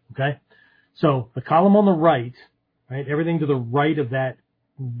 Okay? So the column on the right, everything to the right of that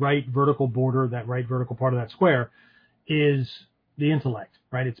right vertical border, that right vertical part of that square, is the intellect,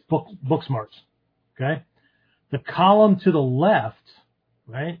 right? It's book smarts. Okay? The column to the left,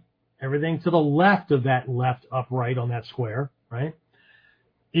 right? Everything to the left of that left upright on that square, right,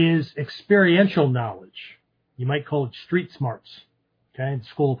 is experiential knowledge. You might call it street smarts, okay, the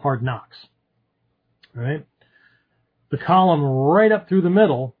School of Hard Knocks, right? The column right up through the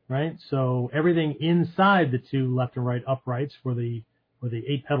middle, right, so everything inside the 2 left and right uprights where the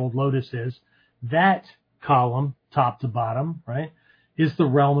 8-petaled lotus is, that column, top to bottom, right, is the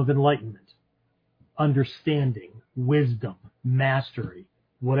realm of enlightenment, understanding, wisdom, mastery,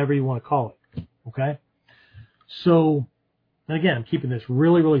 whatever you want to call it, okay? So, and again, I'm keeping this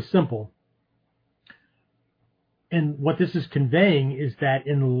really, really simple. And what this is conveying is that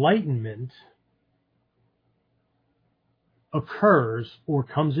enlightenment occurs or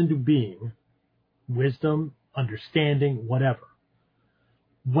comes into being, wisdom, understanding, whatever,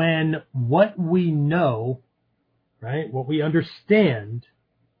 when what we know, right, what we understand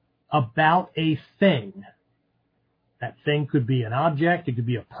about a thing, that thing could be an object, it could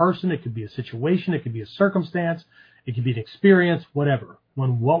be a person, it could be a situation, it could be a circumstance, it could be an experience, whatever.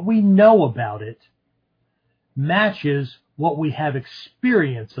 When what we know about it matches what we have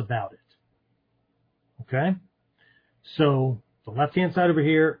experience about it. Okay? So the left-hand side over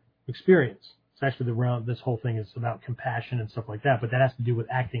here, experience. It's actually this whole thing is about compassion and stuff like that, but that has to do with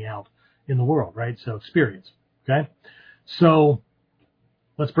acting out in the world, right? So experience. Okay? So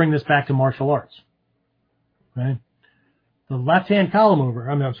let's bring this back to martial arts. Okay? The left-hand column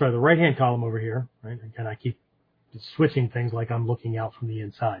the right-hand column over here, right? Again, I keep switching things like I'm looking out from the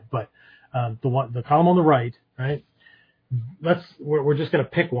inside, but the column on the right, right? We're just going to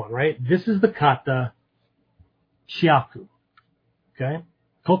pick one, right? This is the kata shiaku, okay?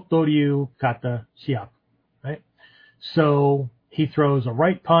 Kotoryu kata shiaku, right? So he throws a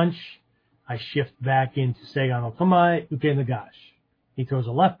right punch, I shift back into Seigan no Kamae, Uke Nagashi. He throws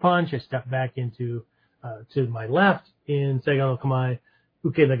a left punch, I step back into to my left in Seigan no Kamae,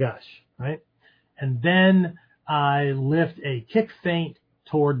 Uke Nagashi, right? And then I lift a kick feint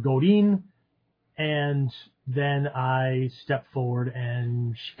toward Godin, and then I step forward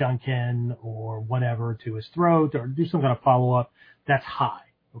and shikanken or whatever to his throat or do some kind of follow-up. That's high,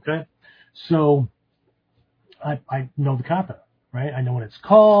 okay? So I know the kata, right? I know what it's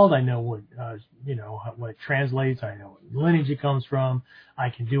called. I know what, what it translates. I know what lineage it comes from. I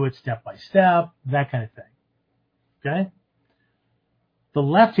can do it step by step, that kind of thing, okay? The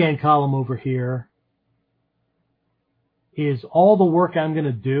left-hand column over here is all the work I'm going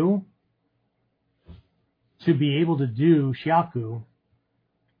to do to be able to do shiaku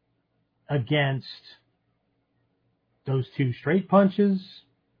against those two straight punches,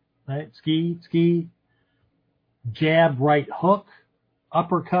 right? Ski, jab, right hook,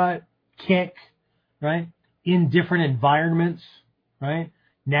 uppercut, kick, right? In different environments, right?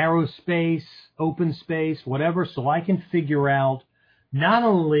 Narrow space, open space, whatever, so I can figure out not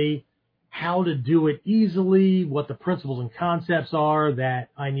only how to do it easily, what the principles and concepts are that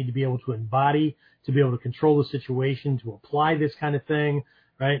I need to be able to embody, to be able to control the situation, to apply this kind of thing,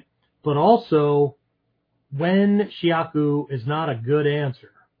 right? But also, when shiaku is not a good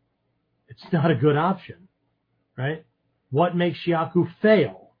answer, it's not a good option, right? What makes shiaku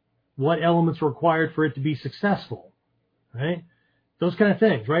fail? What elements are required for it to be successful, right? Those kind of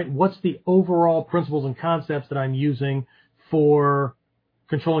things, right? What's the overall principles and concepts that I'm using for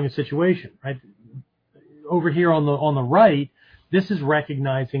controlling a situation, right? Over here on the right, this is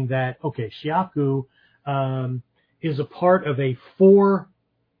recognizing that, okay, shiaku is a part of a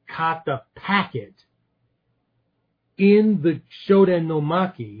 4-kata packet in the Shoden no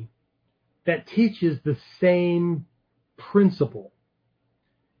Maki that teaches the same principle,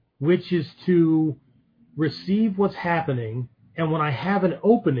 which is to receive what's happening, and when I have an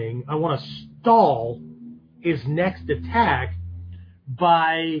opening, I want to stall his next attack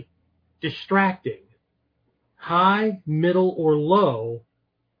by distracting high, middle, or low,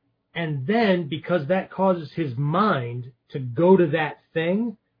 and then because that causes his mind to go to that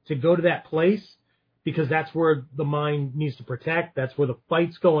thing, to go to that place, because that's where the mind needs to protect, that's where the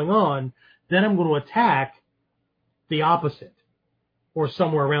fight's going on, then I'm going to attack the opposite, or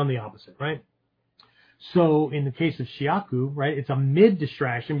somewhere around the opposite, right? So in the case of shiaku, right, it's a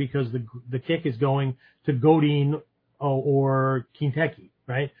mid-distraction because the kick is going to Godin or Kinteki,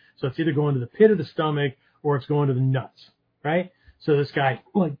 right? So it's either going to the pit of the stomach or it's going to the nuts, right? So this guy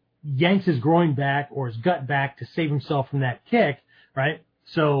yanks his groin back or his gut back to save himself from that kick, right?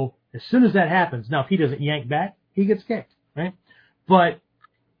 So as soon as that happens, now if he doesn't yank back, he gets kicked, right? But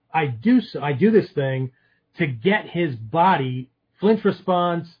I do this thing to get his body, flinch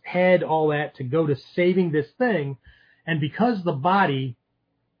response, head, all that, to go to saving this thing. And because the body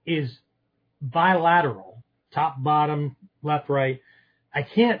is bilateral, top, bottom, left, right, I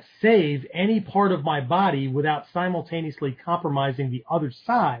can't save any part of my body without simultaneously compromising the other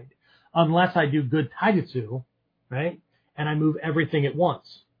side unless I do good taijutsu, right? And I move everything at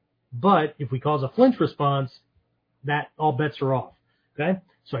once. But if we cause a flinch response, that all bets are off, okay?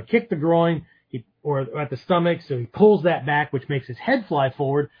 So I kick the groin or at the stomach, so he pulls that back, which makes his head fly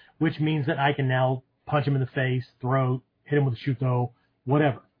forward, which means that I can now punch him in the face, throat, hit him with a shuto,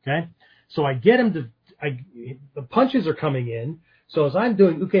 whatever, okay? So I get him the punches are coming in. So as I'm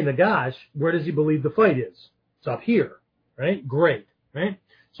doing uke nagash, where does he believe the fight is? It's up here, right? Great, right?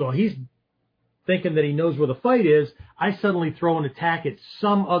 So he's thinking that he knows where the fight is. I suddenly throw an attack at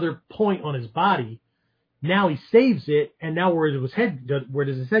some other point on his body Now he saves it, and now where does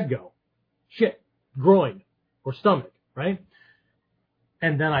his head go? Shit, groin or stomach, right?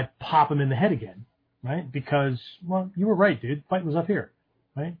 And then I pop him in the head again, right? Because, well, you were right, dude. Fight was up here,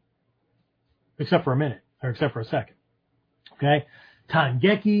 right? Except for a minute, or except for a second. Okay?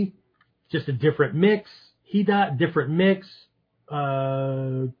 Tangeki, just a different mix. Hida, different mix.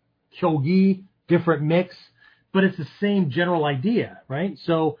 Kyogi, different mix. But it's the same general idea, right?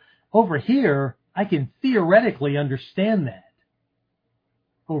 So over here, I can theoretically understand that.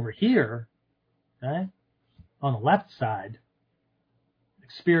 Over here, okay, on the left side,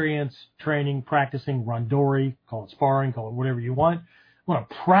 experience, training, practicing, randori, call it sparring, call it whatever you want. I want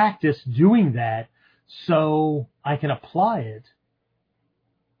to practice doing that so I can apply it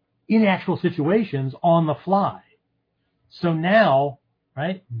in actual situations on the fly. So now,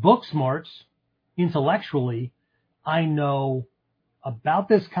 right, book smarts, intellectually, I know about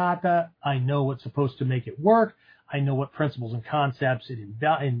this kata. I know what's supposed to make it work. I know what principles and concepts it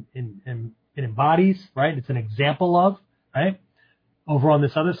embodies, right? It's an example of, right? Over on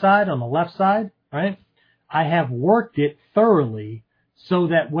this other side, on the left side, right? I have worked it thoroughly so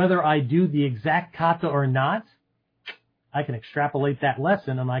that whether I do the exact kata or not, I can extrapolate that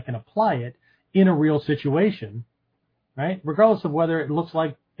lesson and I can apply it in a real situation, right? Regardless of whether it looks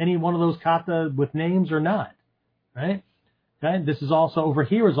like any one of those kata with names or not, right? Okay? This is also, over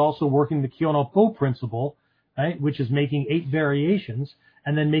here is also working the Kyonopo principle, right? Which is making 8 variations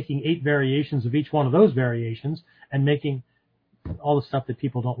and then making 8 variations of each one of those variations and making all the stuff that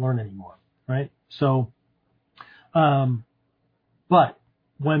people don't learn anymore, right? So, but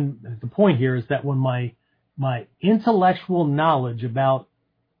when the point here is that when my intellectual knowledge about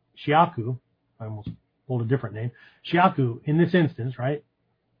shiaku, I almost pulled a different name, shiaku in this instance, right?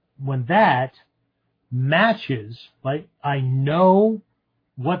 When that matches, like I know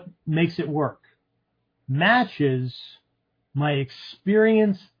what makes it work, matches my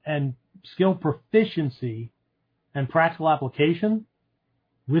experience and skill proficiency and practical application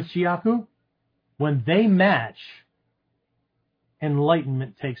with shiaku, when they match,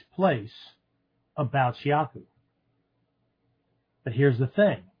 enlightenment takes place about shiaku. But here's the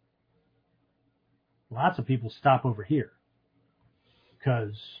thing. Lots of people stop over here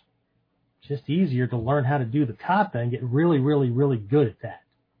because it's just easier to learn how to do the kata and get really, really, really good at that.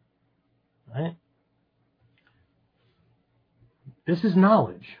 Right? This is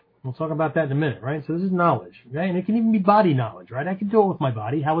knowledge. We'll talk about that in a minute, right? So this is knowledge, right? And it can even be body knowledge, right? I can do it with my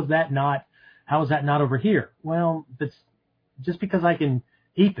body. How is that not over here? Well, that's just because I can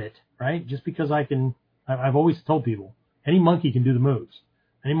ape it, right? Just because I've always told people, any monkey can do the moves.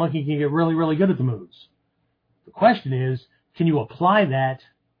 Any monkey can get really, really good at the moves. The question is, can you apply that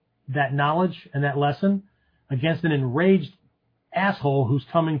knowledge and that lesson against an enraged asshole who's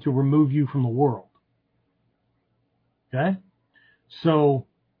coming to remove you from the world? Okay? So,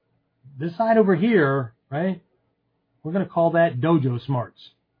 this side over here, right, we're going to call that dojo smarts,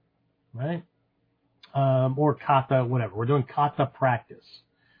 right? Or kata, whatever. We're doing kata practice,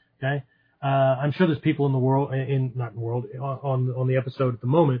 okay? I'm sure there's people in the world, on the episode at the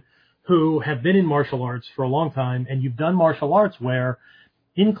moment, who have been in martial arts for a long time, and you've done martial arts where,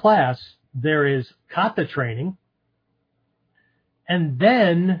 in class, there is kata training, and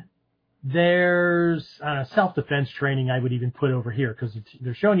then there's self-defense training I would even put over here, because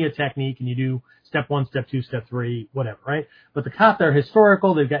they're showing you a technique, and you do step 1, step 2, step 3, whatever, right? But the kata are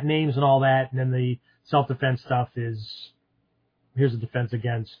historical, they've got names and all that, and then the self-defense stuff is, here's a defense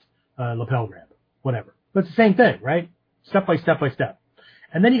against lapel grab, whatever. But it's the same thing, right? Step by step by step.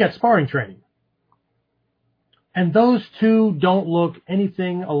 And then you got sparring training. And those two don't look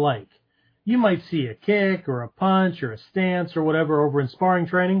anything alike. You might see a kick or a punch or a stance or whatever over in sparring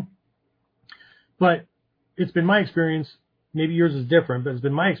training. But it's been my experience, maybe yours is different, but it's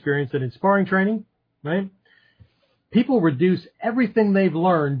been my experience that in sparring training, right, people reduce everything they've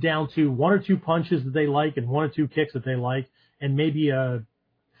learned down to 1 or 2 punches that they like and 1 or 2 kicks that they like and maybe a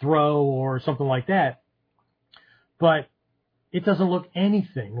throw or something like that. But it doesn't look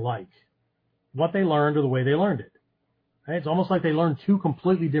anything like what they learned or the way they learned it. Right? It's almost like they learned 2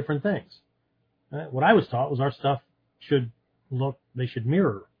 completely different things. Right? What I was taught was our stuff should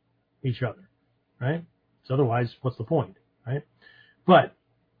mirror each other. Right? So otherwise, what's the point? Right? But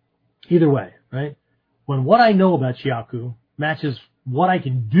either way, right? When what I know about shiaku matches what I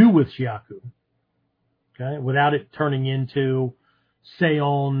can do with shiaku, okay, without it turning into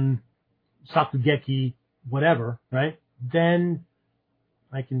Seion, Sakugeki, whatever, right? Then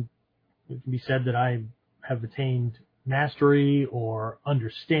it can be said that I have attained mastery or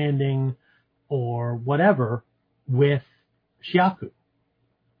understanding or whatever with shiaku.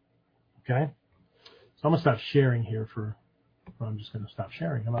 Okay? So I'm going to stop sharing here I'm just going to stop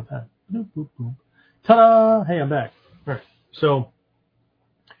sharing. How about that? Boop, boop, boop. Ta-da! Hey, I'm back. All right. So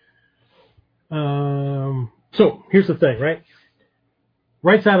here's the thing, right?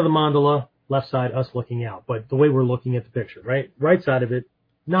 Right side of the mandala, left side, us looking out. But the way we're looking at the picture, right? Right side of it,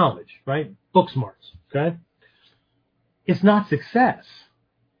 knowledge, right? Book smarts, okay? It's not success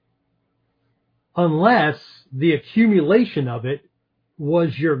unless the accumulation of it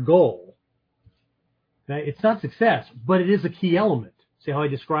was your goal. Okay? It's not success, but it is a key element. See how I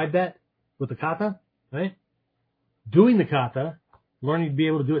described that with the kata, right? Doing the kata, learning to be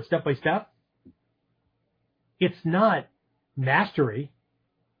able to do it step by step. It's not mastery.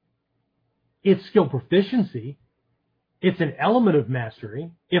 It's skill proficiency. It's an element of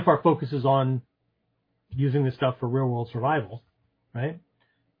mastery if our focus is on using this stuff for real world survival, right?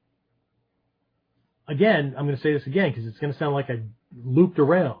 Again, I'm going to say this again because it's going to sound like I looped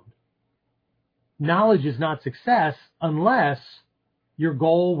around. Knowledge is not success unless your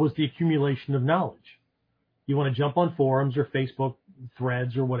goal was the accumulation of knowledge. You want to jump on forums or Facebook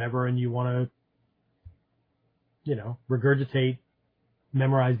threads or whatever, and you want to, regurgitate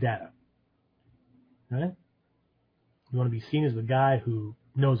memorized data, right? You want to be seen as the guy who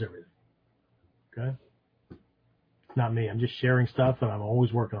knows everything, okay? It's not me. I'm just sharing stuff, and I'm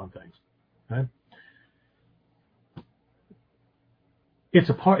always working on things, okay? It's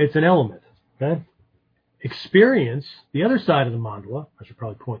an element, okay? Experience, the other side of the mandala, I should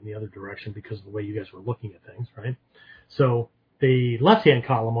probably point in the other direction because of the way you guys were looking at things, right? So the left-hand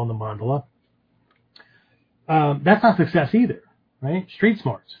column on the mandala, that's not success either, right? Street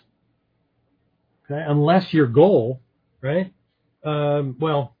smarts, okay? Unless your goal, right? How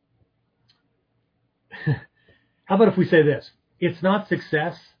about if we say this? It's not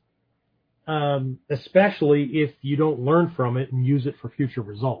success, especially if you don't learn from it and use it for future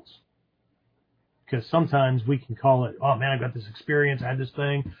results. Because sometimes we can call it, oh man, I got this experience, I had this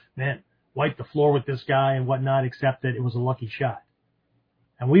thing, man, wiped the floor with this guy and whatnot, except that it was a lucky shot.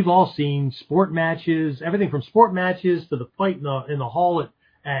 And we've all seen sport matches, everything from sport matches to the fight in the hall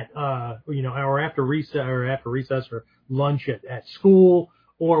or after recess or lunch at school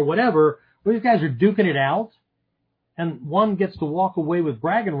or whatever, where these guys are duking it out, and one gets to walk away with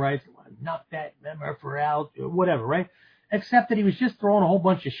bragging rights, knock that member out, whatever, right? Except that he was just throwing a whole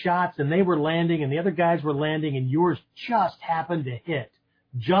bunch of shots, and they were landing, and the other guys were landing, and yours just happened to hit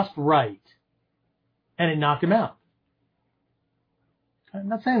just right, and it knocked him out. I'm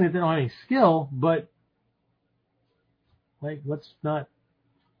not saying that they don't have any skill, but let's not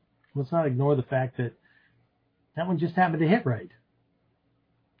ignore the fact that one just happened to hit right.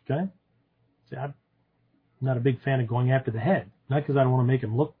 Okay? See, I'm not a big fan of going after the head, not because I don't want to make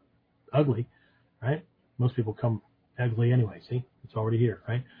him look ugly, right? Most people come ugly anyway. See, it's already here,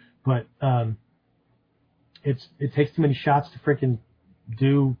 right? But it takes too many shots to freaking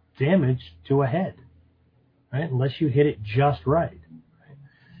do damage to a head, right? Unless you hit it just right.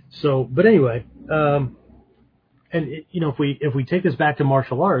 So, but anyway, if we take this back to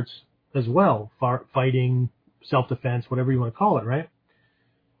martial arts as well, fighting, self-defense, whatever you want to call it, right?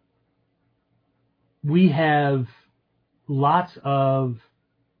 We have lots of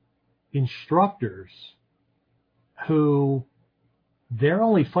instructors who their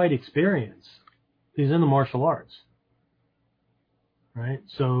only fight experience is in the martial arts, right?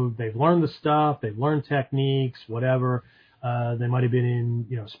 So they've learned the stuff, they've learned techniques, whatever. They might have been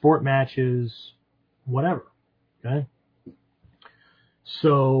in, sport matches, whatever, okay?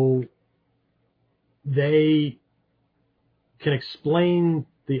 So they can explain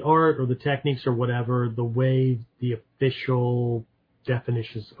the art or the techniques or whatever the way the official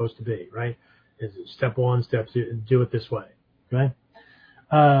definition is supposed to be, right? Is it step one, step two, do it this way, okay?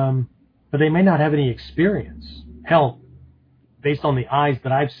 But they may not have any experience. Hell, based on the eyes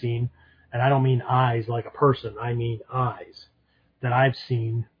that I've seen, and I don't mean eyes like a person, I mean eyes that I've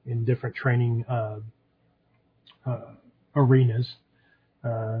seen in different training arenas,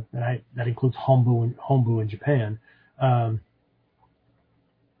 and that includes Hombu in Japan.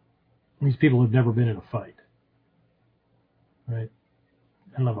 These people have never been in a fight, right?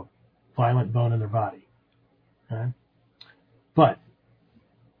 And have a violent bone in their body, right? But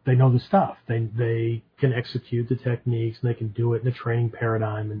they know the stuff. They can execute the techniques, and they can do it in a training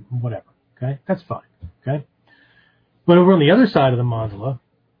paradigm and whatever. Okay, that's fine. Okay, but over on the other side of the mandala,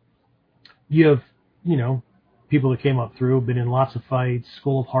 you have people that came up through, been in lots of fights,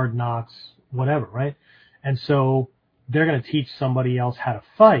 school of hard knocks, whatever, right? And so they're going to teach somebody else how to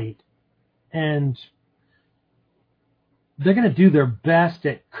fight, and they're going to do their best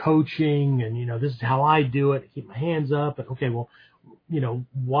at coaching, and this is how I do it. Keep my hands up, and okay, well,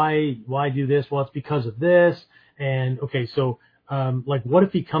 why do this? Well, it's because of this. And okay, so like, what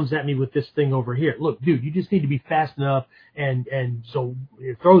if he comes at me with this thing over here? Look, dude, you just need to be fast enough, and so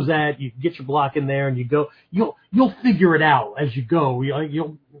it throws that, you get your block in there, and you go. You'll figure it out as you go.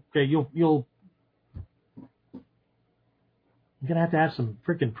 You're gonna have some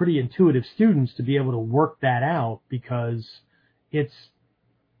freaking pretty intuitive students to be able to work that out, because it's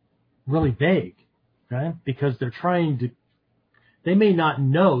really vague, right? Because they may not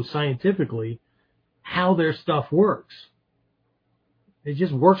know scientifically how their stuff works. It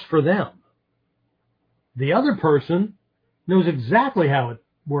just works for them. The other person knows exactly how it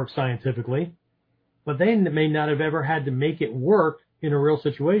works scientifically, but they may not have ever had to make it work in a real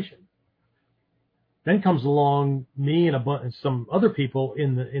situation. Then comes along me and some other people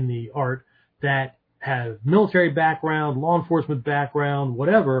in the art that have military background, law enforcement background,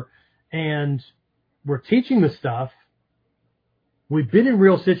 whatever, and we're teaching the stuff. We've been in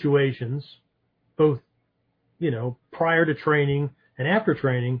real situations, both, prior to training and after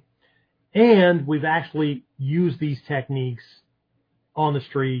training, and we've actually used these techniques on the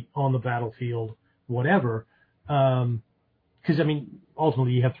street, on the battlefield, whatever. Because,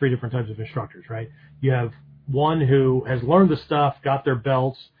 ultimately you have three different types of instructors, right? You have one who has learned the stuff, got their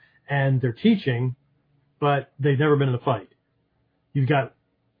belts, and they're teaching, but they've never been in a fight. You've got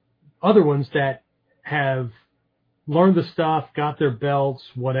other ones that have learned the stuff, got their belts,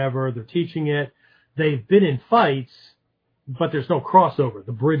 whatever, they're teaching it. They've been in fights, but there's no crossover.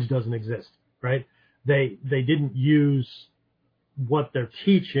 The bridge doesn't exist, right? They didn't use what they're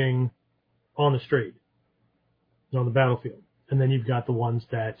teaching on the street, on the battlefield. And then you've got the ones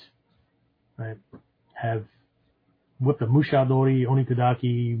that, right, have whipped the mushadori,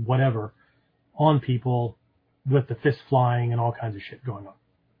 onikudaki, whatever, on people with the fist flying and all kinds of shit going on.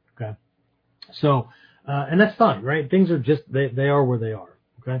 Okay? So, and that's fine, right? Things are just, they are where they are.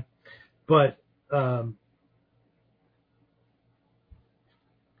 Okay? But,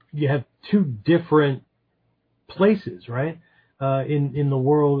 you have two different places, right? In the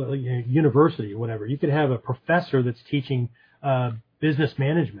world, university or whatever. You could have a professor that's teaching business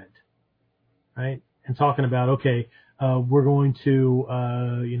management, right? And talking about, okay, we're going to,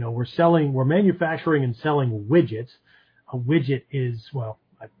 we're manufacturing and selling widgets. A widget is, well,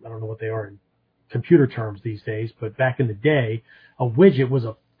 I don't know what they are in computer terms these days, but back in the day, a widget was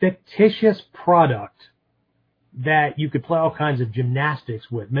a fictitious product that you could play all kinds of gymnastics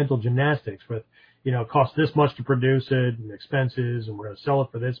with, mental gymnastics with. It costs this much to produce it, and expenses, and we're going to sell it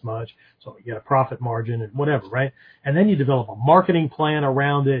for this much, so you get a profit margin and whatever, right? And then you develop a marketing plan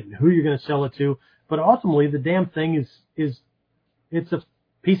around it and who you're going to sell it to. But ultimately, the damn thing it's a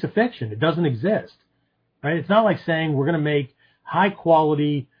piece of fiction. It doesn't exist, right? It's not like saying we're going to make high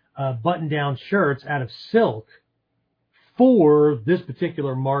quality button-down shirts out of silk for this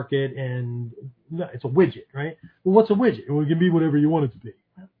particular market, and no, it's a widget, right? Well, what's a widget? Well, it can be whatever you want it to be.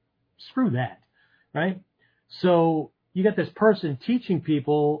 Screw that. Right? So you got this person teaching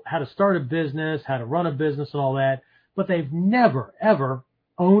people how to start a business, how to run a business and all that, but they've never, ever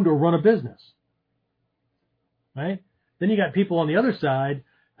owned or run a business. Right? Then you got people on the other side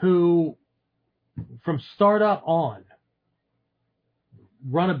who, from startup on,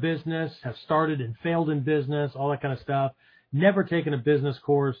 run a business, have started and failed in business, all that kind of stuff, never taken a business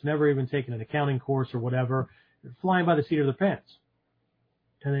course, never even taken an accounting course or whatever. They're flying by the seat of their pants.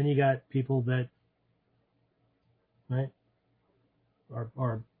 And then you got people that, right,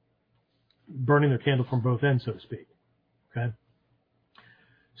 are burning their candle from both ends, so to speak. Okay?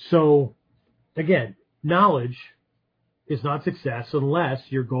 So, again, knowledge is not success unless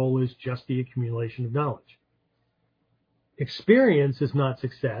your goal is just the accumulation of knowledge. Experience is not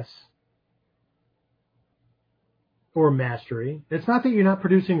success or mastery. It's not that you're not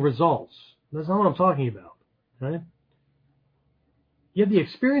producing results. That's not what I'm talking about. Okay? You have the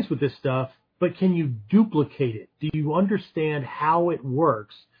experience with this stuff, but can you duplicate it? Do you understand how it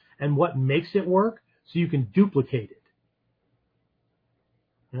works and what makes it work so you can duplicate it?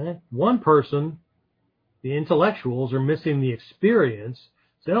 Okay? One person, the intellectuals, are missing the experience,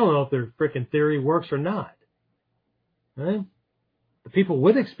 so they don't know if their frickin' theory works or not. Okay? The people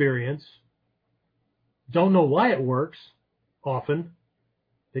with experience don't know why it works often.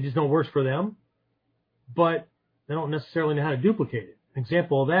 They just know it works for them, but they don't necessarily know how to duplicate it. An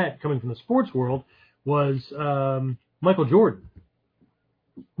example of that, coming from the sports world, was Michael Jordan.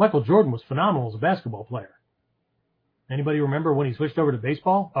 Michael Jordan was phenomenal as a basketball player. Anybody remember when he switched over to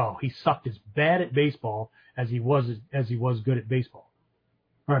baseball? Oh, he sucked as bad at baseball as he was good at baseball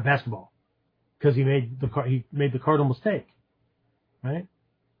or at basketball, because he made the cardinal mistake. Right?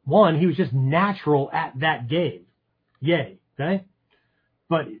 One, he was just natural at that game. Yay. Okay?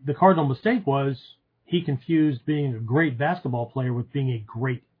 But the cardinal mistake was he confused being a great basketball player with being a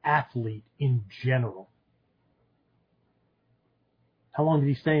great athlete in general. How long did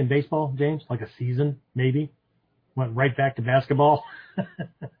he stay in baseball, James? Like a season, maybe? Went right back to basketball?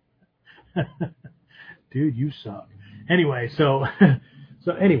 Dude, you suck. Anyway, so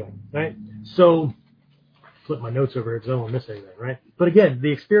anyway, right? So, flip my notes over here because I don't want to miss anything, right? But again,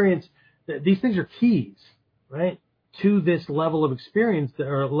 the experience, these things are keys, right? To this level of experience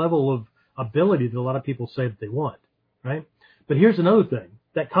or level of ability that a lot of people say that they want, right? But here's another thing.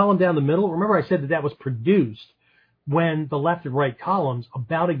 That column down the middle, remember I said that was produced when the left and right columns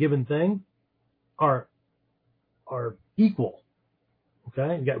about a given thing are equal.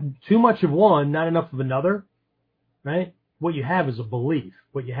 Okay? You got too much of one, not enough of another, right? What you have is a belief.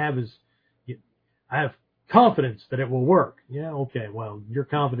 What you have is, I have confidence that it will work. Yeah, okay, well, your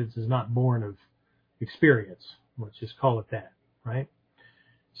confidence is not born of experience. Let's just call it that, right?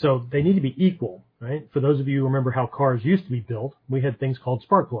 So they need to be equal, right? For those of you who remember how cars used to be built, we had things called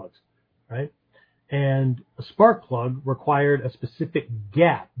spark plugs, right? And a spark plug required a specific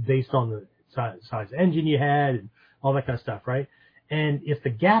gap based on the size engine you had and all that kind of stuff, right? And if the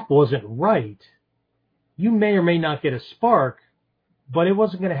gap wasn't right, you may or may not get a spark, but it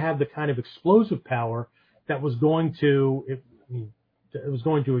wasn't going to have the kind of explosive power that was going to, it was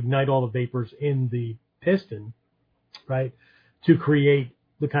going to ignite all the vapors in the piston, right, to create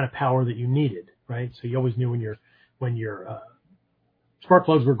the kind of power that you needed, right? So you always knew when your spark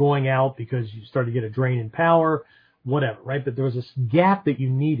plugs were going out because you started to get a drain in power, whatever, right? But there was this gap that you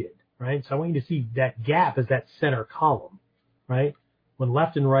needed, right? So I want you to see that gap as that center column, right? When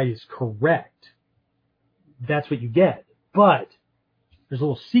left and right is correct, that's what you get. But there's a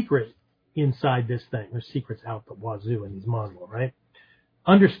little secret inside this thing. There's secrets out the wazoo in these modules, right?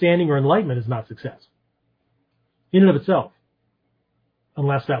 Understanding or enlightenment is not success in and of itself,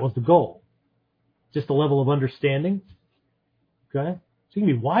 unless that was the goal. Just a level of understanding, okay? So you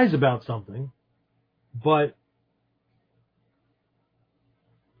can be wise about something, but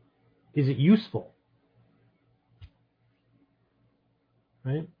is it useful?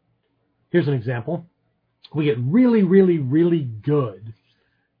 Right? Here's an example. We get really, really, really good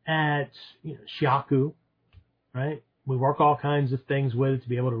at shaku, right? We work all kinds of things with it to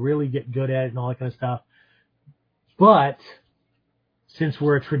be able to really get good at it and all that kind of stuff. But since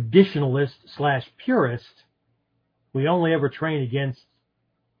we're a traditionalist / purist, we only ever train against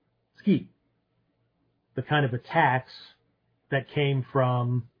ski, the kind of attacks that came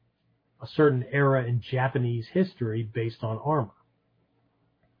from a certain era in Japanese history based on armor.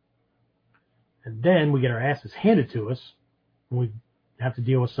 And then we get our asses handed to us, and we have to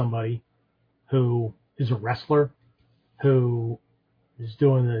deal with somebody who is a wrestler, who is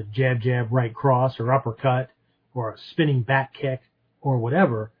doing the jab, jab, right cross, or uppercut, or a spinning back kick, or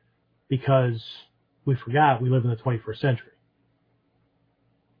whatever, because we forgot we live in the 21st century.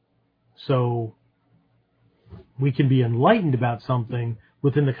 So we can be enlightened about something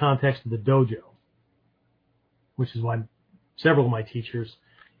within the context of the dojo, which is why several of my teachers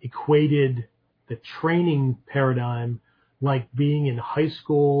equated the training paradigm like being in high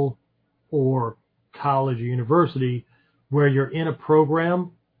school or college or university, where you're in a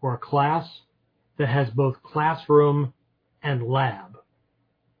program or a class that has both classroom and lab.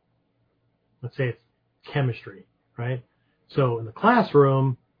 Let's say it's chemistry, right? So in the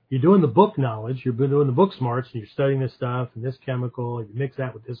classroom, you're doing the book knowledge, you're doing the book smarts, and you're studying this stuff and this chemical, and you mix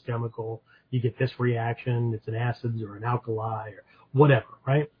that with this chemical, you get this reaction, it's an acid or an alkali or whatever,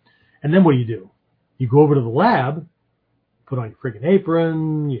 right? And then what do? You go over to the lab, put on your freaking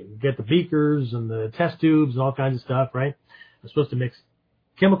apron, you get the beakers and the test tubes and all kinds of stuff, right? You're supposed to mix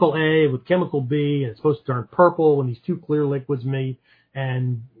chemical A with chemical B, and it's supposed to turn purple when these two clear liquids meet,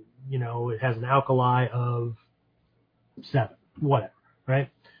 and, it has an alkali of 7, whatever, right?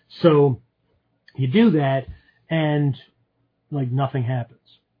 So you do that, and, nothing happens.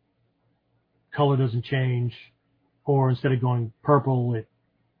 Color doesn't change, or instead of going purple, it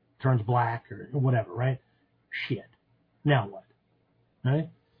turns black or whatever, right? Shit. Now what? Right?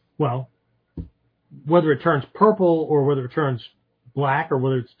 Well, whether it turns purple or whether it turns black or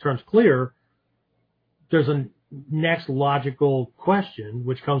whether it turns clear, there's a next logical question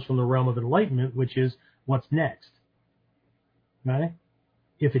which comes from the realm of enlightenment, which is, what's next? Right?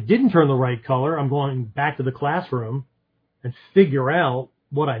 If it didn't turn the right color, I'm going back to the classroom and figure out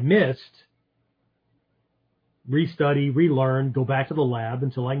what I missed, restudy, relearn, go back to the lab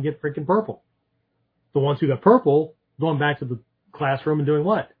until I can get freaking purple. The ones who got purple, going back to the classroom and doing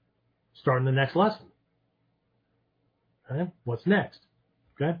what? Starting the next lesson. Okay? What's next?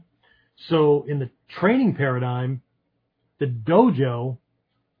 Okay? So in the training paradigm, the dojo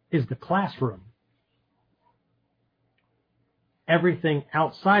is the classroom. Everything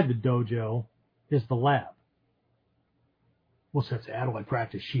outside the dojo is the lab. Well, so how do I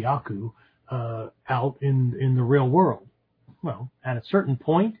practice shihaku out in the real world? Well, at a certain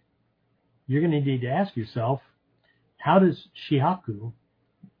point, you're going to need to ask yourself, how does shihaku,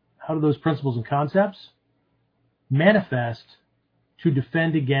 how do those principles and concepts manifest to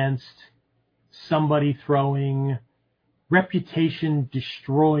defend against somebody throwing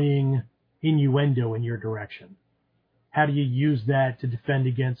reputation-destroying innuendo in your direction? How do you use that to defend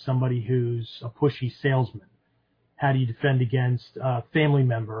against somebody who's a pushy salesman? How do you defend against a family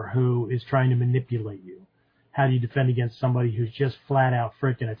member who is trying to manipulate you? How do you defend against somebody who's just flat out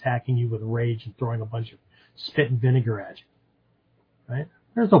frickin' attacking you with rage and throwing a bunch of spit and vinegar at you? Right?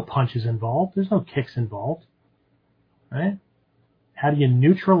 There's no punches involved. There's no kicks involved. Right? How do you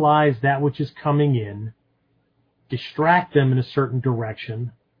neutralize that which is coming in, distract them in a certain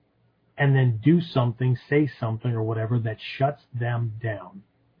direction, and then do something, say something or whatever that shuts them down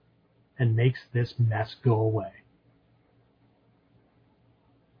and makes this mess go away?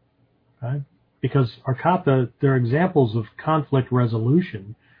 Okay? Because Arcata, they're examples of conflict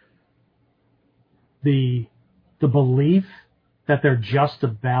resolution. The belief that they're just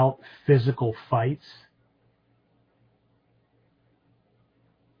about physical fights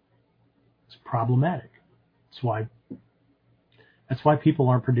is problematic. That's why people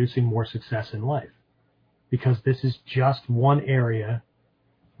aren't producing more success in life. Because this is just one area,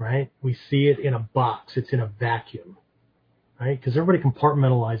 right? We see it in a box. It's in a vacuum. Right? Because everybody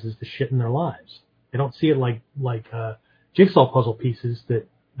compartmentalizes the shit in their lives. They don't see it like jigsaw puzzle pieces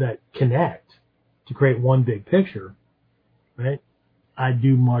that connect to create one big picture. Right? I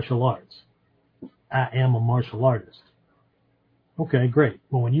do martial arts. I am a martial artist. Okay, great.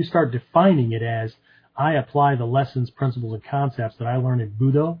 Well, when you start defining it as I apply the lessons, principles, and concepts that I learned in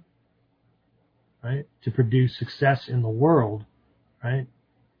Budo, right, to produce success in the world, right,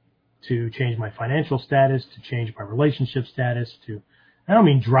 to change my financial status, to change my relationship status, I don't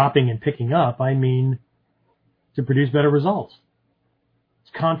mean dropping and picking up, I mean to produce better results. It's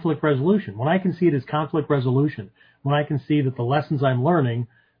conflict resolution. When I can see it as conflict resolution, when I can see that the lessons I'm learning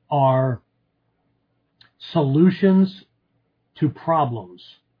are solutions to problems,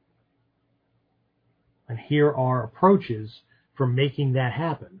 and here are approaches for making that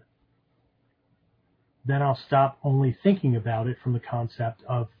happen, then I'll stop only thinking about it from the concept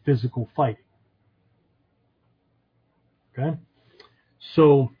of physical fighting. Okay?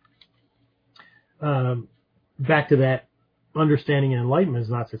 So, back to that, understanding and enlightenment is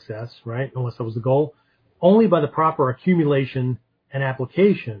not success, right? Unless that was the goal. Only by the proper accumulation and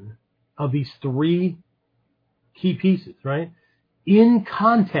application of these three key pieces, right? In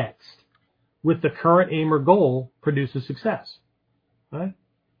context with the current aim or goal produces success, right?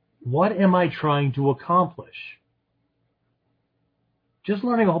 What am I trying to accomplish? Just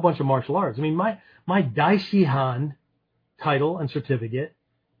learning a whole bunch of martial arts. I mean, my Daishihan title and certificate,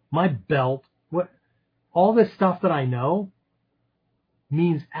 my belt, all this stuff that I know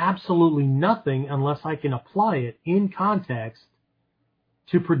means absolutely nothing unless I can apply it in context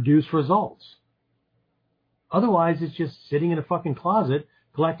to produce results. Otherwise, it's just sitting in a fucking closet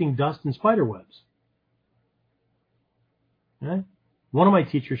collecting dust and spider webs. Okay? One of my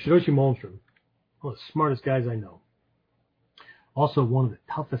teachers, Shiroshi Malmstrom, one of the smartest guys I know. Also one of the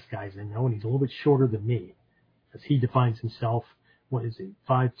toughest guys I know, and he's a little bit shorter than me, as he defines himself. What is he,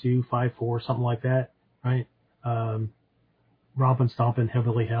 5'2", 5'4", something like that, right? Rompin' Stompin'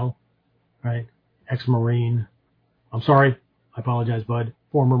 Heavily Hell, right? Ex-Marine. I'm sorry, I apologize, bud.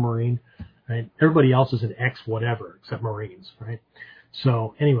 Former Marine, right? Everybody else is an ex-whatever except Marines, right?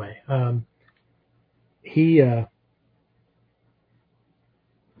 So anyway, he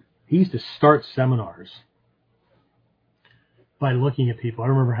used to start seminars by looking at people. I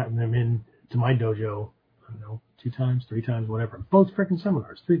remember having them into my dojo, I don't know, 2 times, 3 times, whatever. Both freaking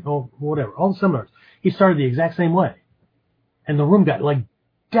seminars, whatever, all the seminars. He started the exact same way. And the room got like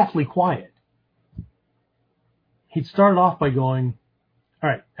deathly quiet. He'd started off by going, all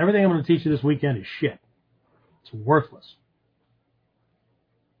right, everything I'm going to teach you this weekend is shit. It's worthless.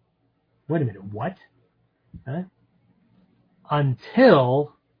 Wait a minute, what? Okay.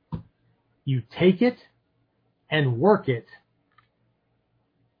 Until you take it and work it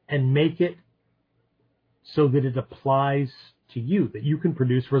and make it so that it applies to you, that you can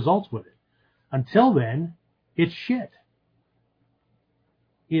produce results with it. Until then, it's shit.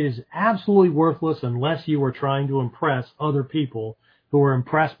 It is absolutely worthless unless you are trying to impress other people who are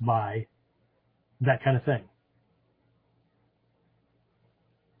impressed by that kind of thing.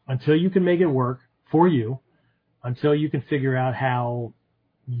 Until you can make it work for you, until you can figure out how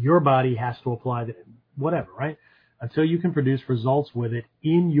Your body has to apply that, whatever, right? Until you can produce results with it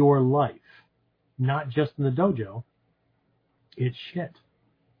in your life, not just in the dojo, it's shit.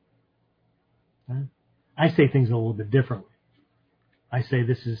 Right? I say things a little bit differently. I say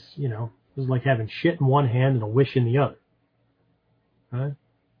this is like having shit in one hand and a wish in the other. Right?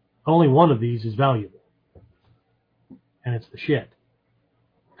 Only one of these is valuable. And it's the shit.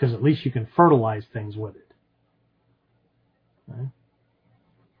 Because at least you can fertilize things with it. Right?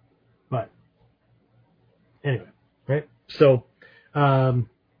 But, anyway, right? So,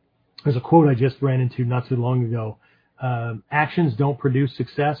 there's a quote I just ran into not too long ago. Actions don't produce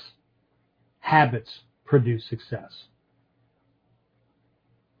success. Habits produce success.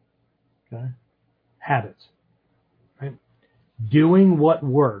 Okay? Habits. Right? Doing what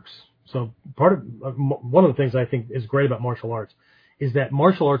works. So one of the things I think is great about martial arts is that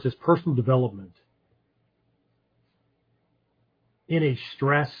martial arts is personal development in a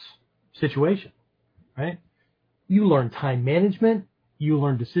stress situation, right? You learn time management, you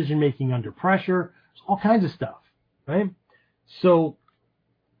learn decision making under pressure, all kinds of stuff, right? So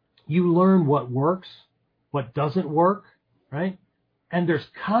you learn what works, what doesn't work, right? And there's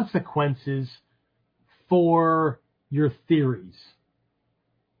consequences for your theories.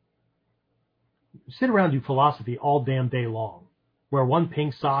 Sit around and do philosophy all damn day long. Wear one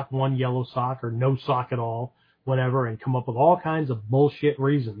pink sock, one yellow sock, or no sock at all, whatever, and come up with all kinds of bullshit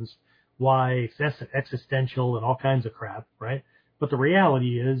reasons why it's existential and all kinds of crap, right? But the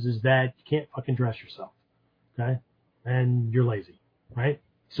reality is that you can't fucking dress yourself, okay? And you're lazy, right?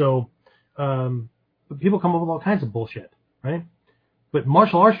 So, but people come up with all kinds of bullshit, right? But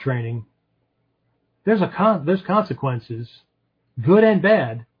martial arts training, there's consequences, good and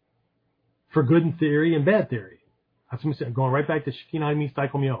bad, for good in theory and bad theory. That's what said, going right back to Shikinai means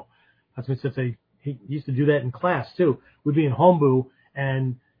Taikomyo. That's what he used to do that in class too. We'd be in Hombu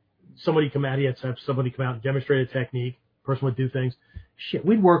and somebody come out, somebody come out and demonstrate a technique. Person would do things. Shit,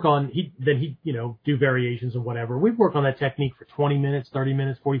 we'd work on, he'd do variations and whatever. We'd work on that technique for 20 minutes, 30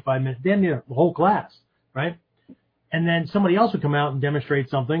 minutes, 45 minutes, damn near the whole class, right? And then somebody else would come out and demonstrate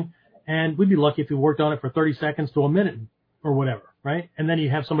something, and we'd be lucky if we worked on it for 30 seconds to a minute or whatever, right? And then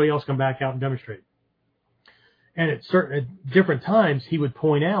you'd have somebody else come back out and demonstrate. And at different times, he would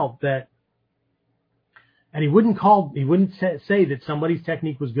point out that, and he wouldn't say that somebody's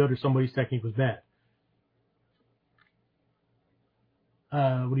technique was good or somebody's technique was bad.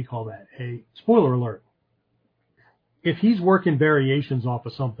 What do you call that? A spoiler alert. If he's working variations off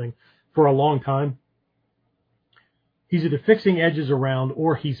of something for a long time, he's either fixing edges around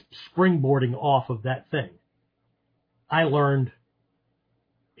or he's springboarding off of that thing. I learned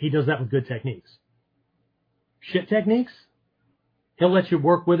he does that with good techniques. Shit techniques, he'll let you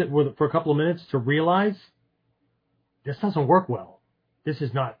work with it for a couple of minutes to realize this doesn't work well. This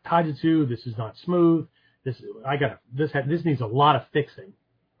is not taijutsu. This is not smooth. This needs a lot of fixing,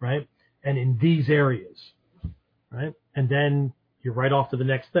 right? And in these areas, right? And then you're right off to the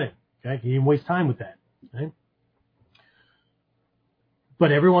next thing. Okay, you didn't waste time with that, right?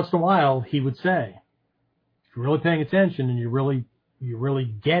 But every once in a while, he would say, if you're really paying attention and you're really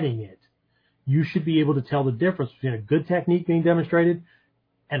getting it, you should be able to tell the difference between a good technique being demonstrated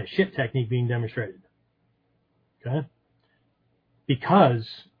and a shit technique being demonstrated. Okay? Because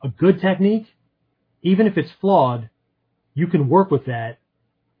a good technique, even if it's flawed, you can work with that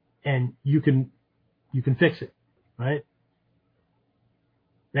and you can fix it, right?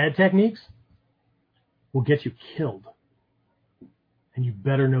 Bad techniques will get you killed. And you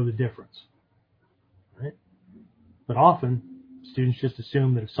better know the difference, right? But often, students just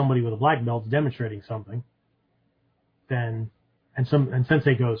assume that if somebody with a black belt is demonstrating something, then, and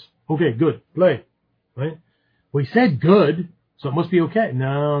sensei goes, okay, good, play, right? Well, he said good, so it must be okay.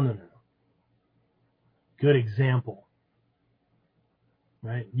 No. Good example,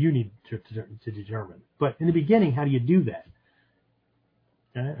 right? You need to determine. But in the beginning, how do you do that?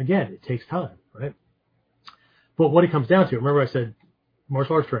 Again, it takes time, right? But what it comes down to, remember I said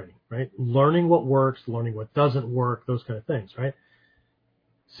martial arts training, right? Learning what works, learning what doesn't work, those kind of things, right?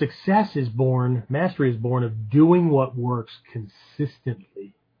 Mastery is born of doing what works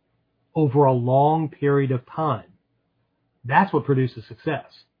consistently over a long period of time. That's what produces success.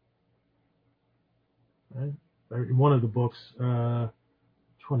 Right? In one of the books,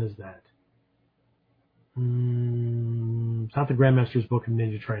 which one is that? It's not the Grandmaster's Book of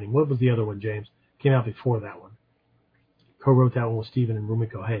Ninja Training. What was the other one, James? Came out before that one. Co-wrote that one with Stephen and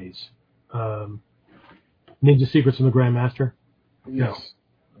Rumiko Hayes. Ninja Secrets from the Grandmaster? Yes. No.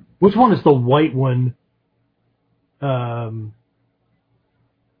 Which one is the white one?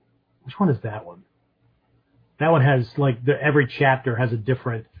 Which one is that one? That one has like every chapter has a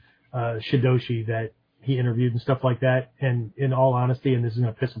different shidoshi that he interviewed and stuff like that. And in all honesty, and this is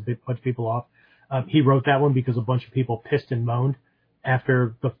going to piss a bunch of people off, he wrote that one because a bunch of people pissed and moaned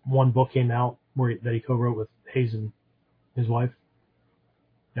after the one book came out that he co-wrote with Hayes and his wife.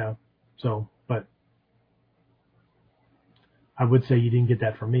 Yeah. So, but I would say you didn't get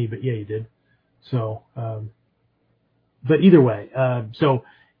that from me, but yeah, you did. So, but either way, so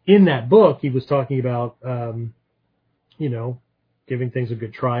in that book, he was talking about, giving things a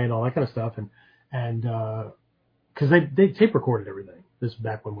good try and all that kind of stuff. And cause they tape recorded everything. This is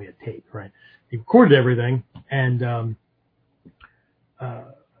back when we had tape, right? He recorded everything. And,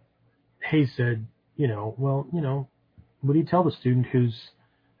 Hayes said, what do you tell the student who's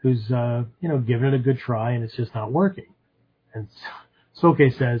giving it a good try and it's just not working? And Soke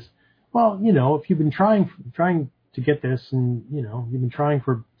says, well, if you've been trying to get this and, you've been trying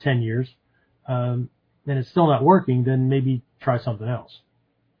for 10 years, and it's still not working, then maybe try something else.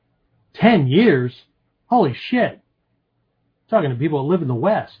 10 years? Holy shit. I'm talking to people that live in the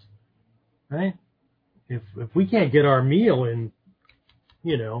West, right? If we can't get our meal in,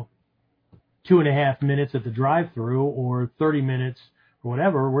 2.5 minutes at the drive-through or 30 minutes or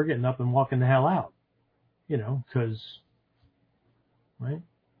whatever, we're getting up and walking the hell out, cause, right?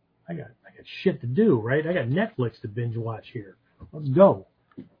 I got shit to do, right? I got Netflix to binge watch here. Let's go,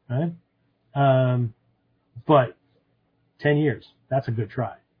 right? But 10 years, that's a good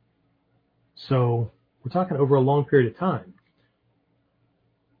try. So we're talking over a long period of time.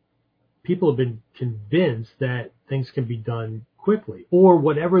 People have been convinced that things can be done quickly, or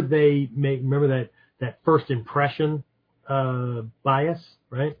whatever they make. Remember that first impression bias,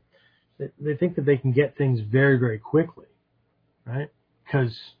 right? They think that they can get things very, very quickly, right?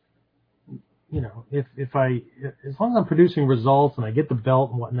 Because if I, as long as I'm producing results and I get the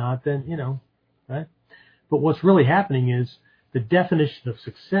belt and whatnot, then right? But what's really happening is the definition of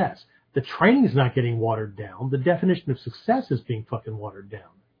success. The training is not getting watered down. The definition of success is being fucking watered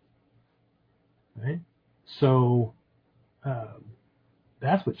down. Right? So,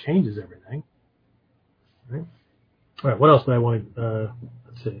 that's what changes everything. Right? All right. What else did I want to,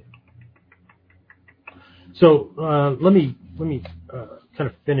 let's see. So, let me kind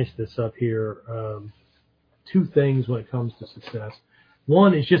of finish this up here. Two things when it comes to success.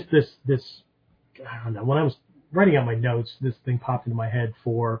 One is just this, I don't know, when I was writing out my notes, this thing popped into my head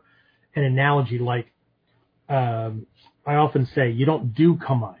for an analogy like, I often say, you don't do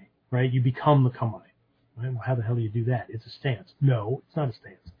kamae, right? You become the kamae. Right? Well, how the hell do you do that? It's a stance. No, it's not a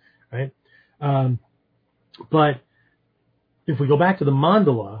stance, right? But if we go back to the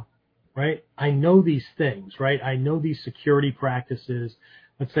mandala, right? I know these things, right? I know these security practices.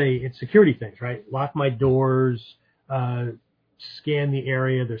 Let's say it's security things, right? Lock my doors, scan the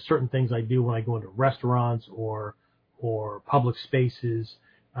area. There's certain things I do when I go into restaurants or public spaces.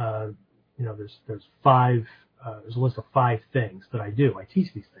 There's a list of 5 things that I do. I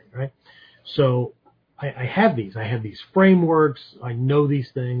teach these things, right? So I have these. I have these frameworks. I know these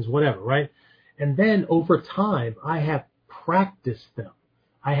things, whatever, right? And then over time, I have practiced them.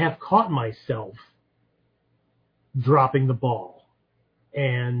 I have caught myself dropping the ball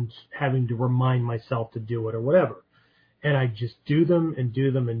and having to remind myself to do it or whatever. And I just do them and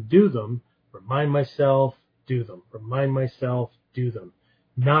do them and do them, remind myself, do them, remind myself, do them,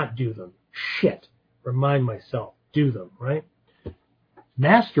 not do them, shit, remind myself, do them, right?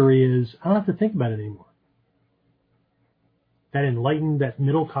 Mastery is, I don't have to think about it anymore. That enlightened, that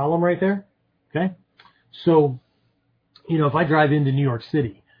middle column right there, okay? So, if I drive into New York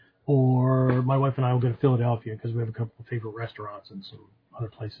City, or my wife and I will go to Philadelphia because we have a couple of favorite restaurants and some other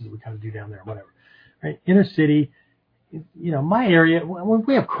places that we kind of do down there, whatever, right? Inner city, my area,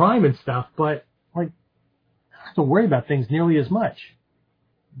 we have crime and stuff, but like, I don't have to worry about things nearly as much.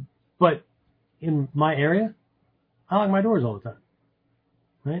 But in my area, I lock my doors all the time,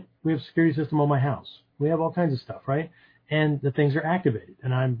 right? We have a security system on my house. We have all kinds of stuff, right? And the things are activated.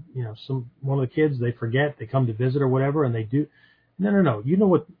 And I'm, one of the kids, they forget, they come to visit or whatever, and they do. No. You know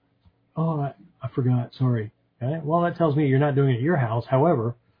what? Oh, I forgot. Sorry. Okay? Well, that tells me you're not doing it at your house.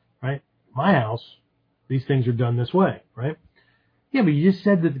 However, right? My house, these things are done this way, right? Yeah, but you just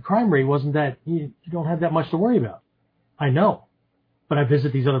said that the crime rate wasn't that, you don't have that much to worry about. I know, but I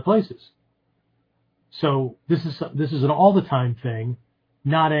visit these other places. So this is an all the time thing,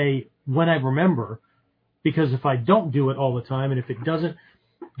 not a when I remember, because if I don't do it all the time, and if it doesn't,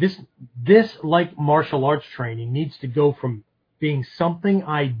 this like martial arts training needs to go from being something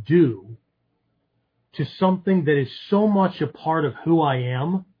I do to something that is so much a part of who I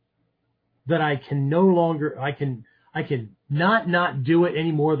am that I can no longer, I can not do it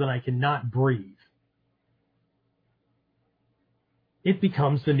any more than I can not breathe. it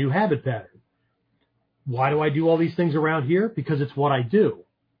becomes the new habit pattern. Why do I do all these things around here? Because it's what I do.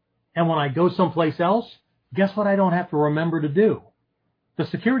 And when I go someplace else, guess what I don't have to remember to do? The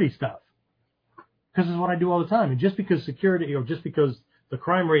security stuff. Because it's what I do all the time. And just because security, or just because the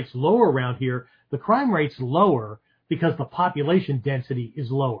crime rate's lower around here, the crime rate's lower because the population density is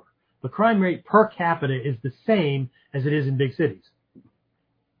lower. The crime rate per capita is the same as it is in big cities.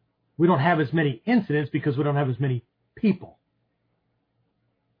 We don't have as many incidents because we don't have as many people.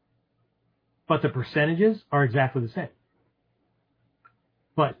 But the percentages are exactly the same.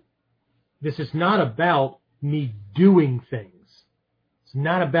 But this is not about me doing things. It's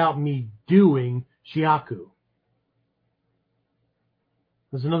not about me doing shiaku.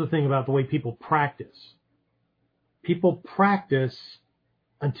 There's another thing about the way people practice. People practice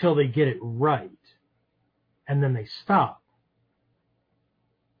until they get it right, and then they stop.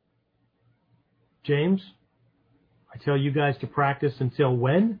 James, I tell you guys to practice until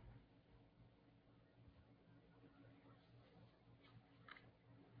when?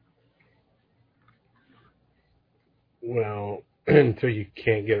 Well, until you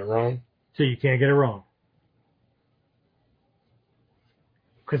can't get it wrong. So you can't get it wrong.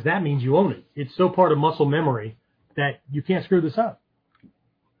 Because that means you own it. It's so part of muscle memory that you can't screw this up.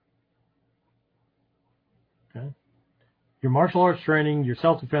 Okay? Your martial arts training, your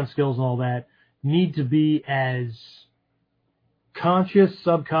self-defense skills and all that need to be as conscious,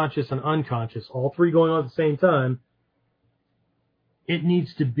 subconscious, and unconscious, all three going on at the same time. It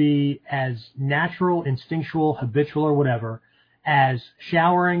needs to be as natural, instinctual, habitual, or whatever, as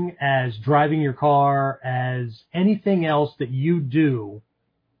showering, as driving your car, as anything else that you do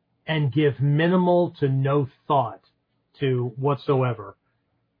and give minimal to no thought to whatsoever.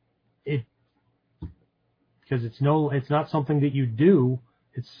 Because it's not something that you do.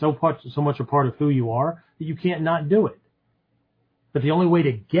 It's so much a part of who you are that you can't not do it. But the only way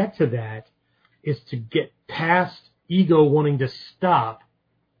to get to that is to get past ego wanting to stop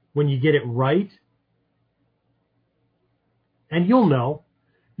when you get it right. And you'll know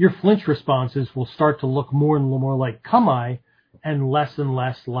your flinch responses will start to look more and more like kamae and less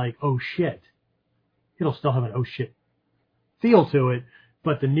like oh shit. It'll still have an oh shit feel to it,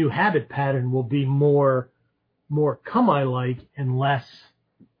 but the new habit pattern will be more kamae-like and less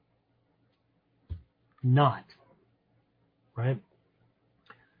not, right?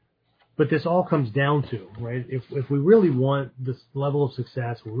 But this all comes down to, right, if we really want this level of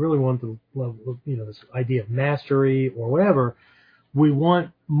success, we really want the level of, this idea of mastery or whatever, we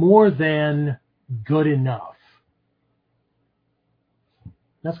want more than good enough.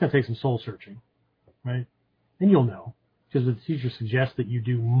 That's going to take some soul searching, right? And you'll know, because the teacher suggests that you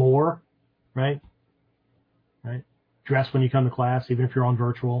do more, right? Right? Dress when you come to class, even if you're on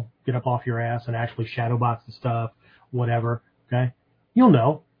virtual. Get up off your ass and actually shadow box the stuff, whatever, okay? You'll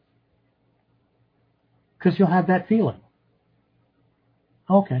know. Because you'll have that feeling.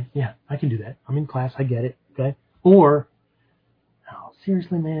 Okay, yeah, I can do that. I'm in class, I get it, okay? Or, oh,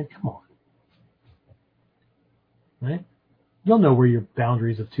 seriously, man, come on. Right? You'll know where your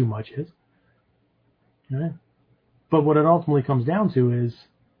boundaries of too much is. Right? But what it ultimately comes down to is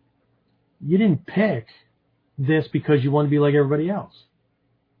you didn't pick this because you want to be like everybody else.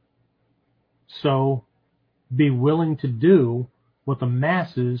 So be willing to do what the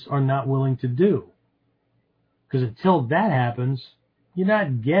masses are not willing to do. Because until that happens, you're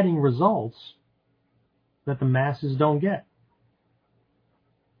not getting results that the masses don't get.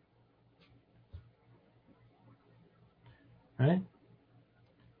 Right?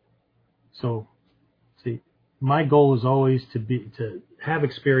 So, see, my goal is always to have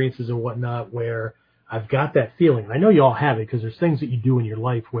experiences and whatnot where I've got that feeling. I know you all have it because there's things that you do in your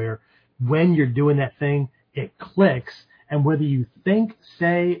life where when you're doing that thing, it clicks. And whether you think,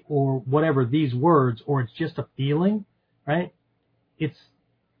 say, or whatever these words, or it's just a feeling, right? It's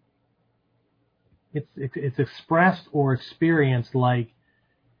expressed or experienced like,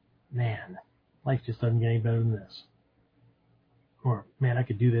 man, life just doesn't get any better than this. Or, man, I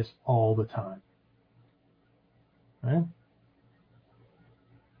could do this all the time. Right?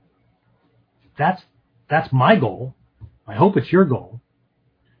 That's my goal. I hope it's your goal.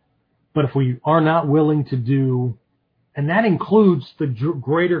 But if we are not willing to do, and that includes the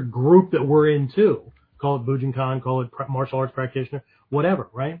greater group that we're in too, call it Bujinkan, call it martial arts practitioner, whatever,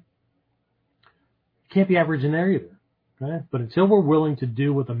 right? Can't be average in there either. Right? But until we're willing to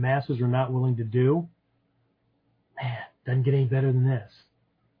do what the masses are not willing to do, man, doesn't get any better than this.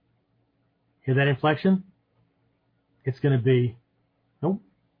 Hear that inflection? It's going to be, nope,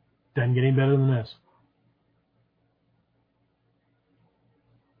 doesn't get any better than this.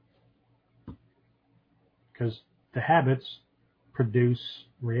 Because the habits produce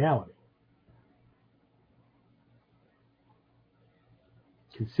reality.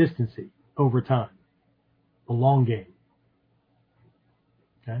 Consistency over time. A long game.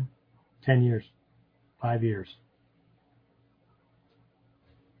 Okay? 10 years. 5 years.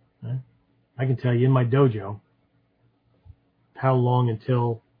 Okay? I can tell you in my dojo how long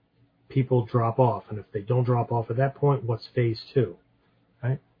until people drop off. And if they don't drop off at that point, what's phase 2?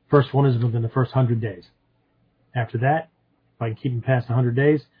 Right? First one is within the first 100 days. After that, if I can keep them past 100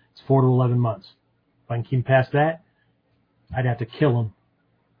 days, it's 4 to 11 months. If I can keep them past that, I'd have to kill them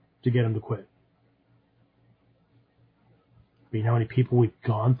to get them to quit. But you know how many people we've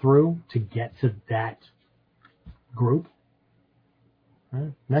gone through to get to that group? Right?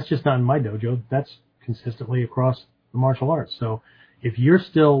 And that's just not in my dojo. That's consistently across the martial arts. So if you're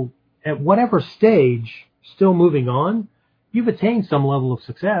still at whatever stage, still moving on, you've attained some level of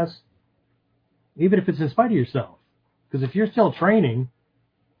success, even if it's in spite of yourself. Because if you're still training,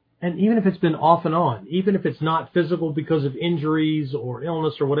 and even if it's been off and on, even if it's not physical because of injuries or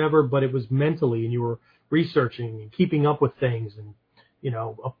illness or whatever, but it was mentally and you were researching and keeping up with things and,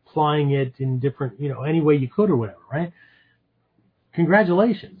 applying it in different, any way you could or whatever, right?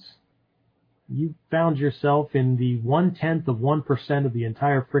 Congratulations. You found yourself in the 0.1% of the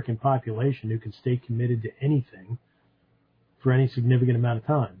entire frickin' population who can stay committed to anything for any significant amount of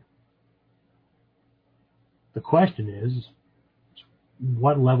time. The question is,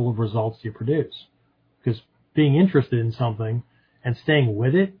 what level of results do you produce? Because being interested in something and staying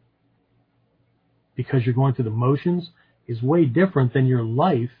with it because you're going through the motions is way different than your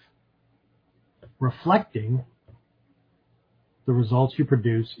life reflecting the results you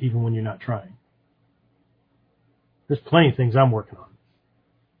produce even when you're not trying. There's plenty of things I'm working on.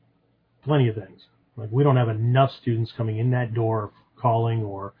 Plenty of things. Like we don't have enough students coming in that door calling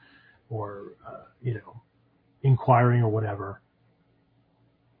or inquiring or whatever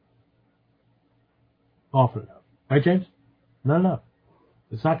often enough. Right, James? Not enough.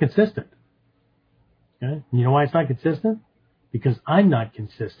 It's not consistent. Okay? And you know why it's not consistent? Because I'm not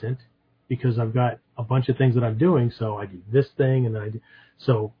consistent because I've got a bunch of things that I'm doing. So I do this thing and then I do.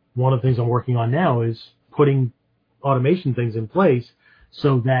 So one of the things I'm working on now is putting automation things in place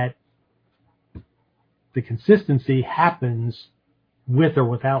so that the consistency happens with or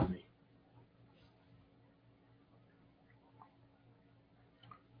without me.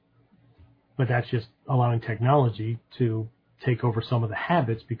 But that's just allowing technology to take over some of the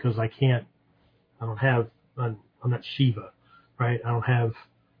habits because I'm not Shiva, right? I don't have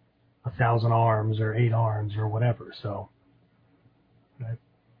 1,000 arms or 8 arms or whatever. So, right.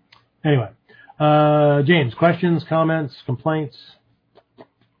 Anyway, James, questions, comments, complaints?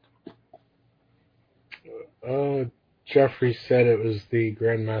 Jeffrey said it was the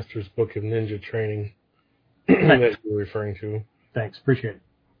Grandmaster's Book of Ninja Training that you're referring to. Thanks, appreciate it.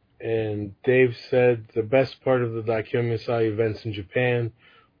 And Dave said the best part of the Daikyo-Misai events in Japan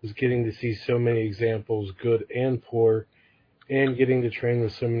was getting to see so many examples, good and poor, and getting to train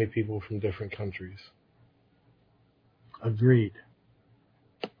with so many people from different countries. Agreed.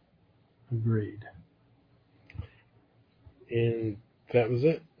 And that was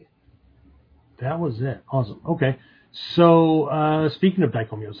it. Awesome. Okay. So, speaking of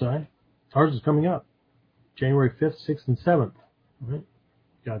Daikyo-Misai, ours is coming up. January 5th, 6th, and 7th. All right.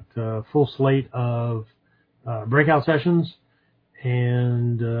 Got a full slate of breakout sessions,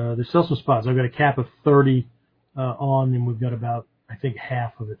 and there's still some spots. I've got a cap of 30 on, and we've got about, I think,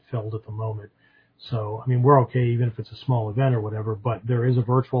 half of it filled at the moment. So, I mean, we're okay even if it's a small event or whatever, but there is a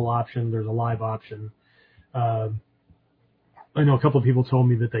virtual option. There's a live option. I know a couple of people told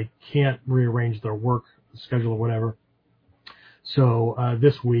me that they can't rearrange their work schedule or whatever. So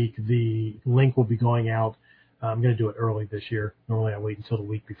this week, the link will be going out. I'm going to do it early this year. Normally I wait until the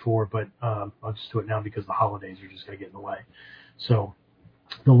week before, but I'll just do it now because the holidays are just going to get in the way. So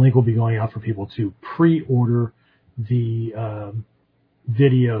the link will be going out for people to pre-order the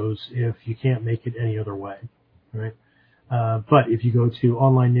videos if you can't make it any other way. Right? But if you go to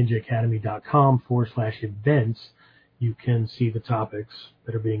onlineninjaacademy.com/events, you can see the topics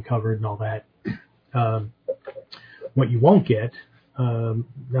that are being covered and all that. What you won't get, now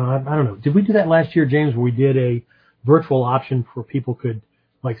I don't know. Did we do that last year, James, where we did a virtual option where people could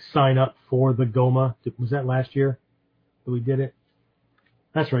like sign up for the GOMA? Was that last year that we did it?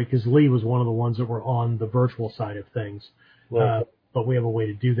 That's right, because Lee was one of the ones that were on the virtual side of things. Right. But we have a way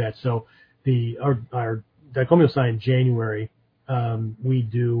to do that. So our Daikyo-Misai in January, we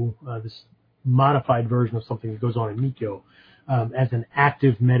do this modified version of something that goes on in Mikkyo as an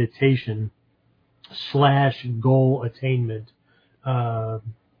active meditation / goal attainment. I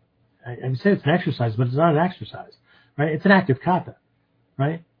would say it's an exercise, but it's not an exercise. right? It's an active kata,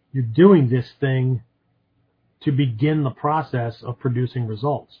 right? You're doing this thing to begin the process of producing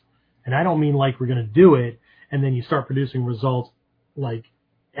results. And I don't mean like we're going to do it and then you start producing results like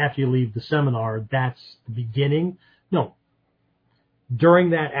after you leave the seminar, that's the beginning. No. During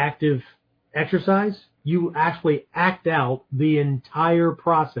that active exercise, you actually act out the entire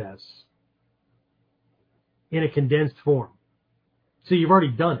process in a condensed form. So you've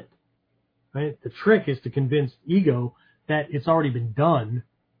already done it, right? The trick is to convince ego that it's already been done,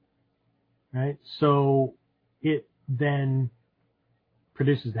 right? So it then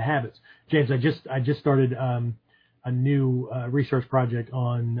produces the habits. James, I just started a new research project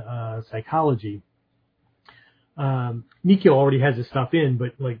on psychology. Mikkyo already has this stuff in,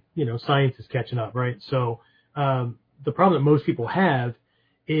 but science is catching up, right? So the problem that most people have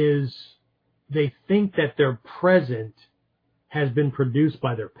is they think that their present has been produced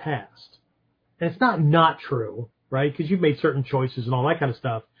by their past. And it's not true, right? Because you've made certain choices and all that kind of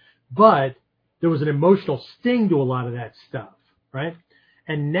stuff. But there was an emotional sting to a lot of that stuff, right?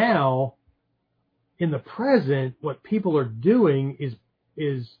 And now, in the present, what people are doing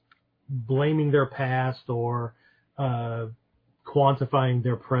is blaming their past or quantifying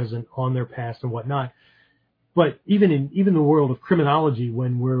their present on their past and whatnot. But even in the world of criminology,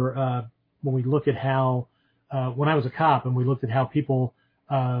 when we look at how when I was a cop and we looked at how people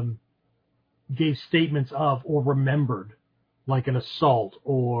gave statements of or remembered like an assault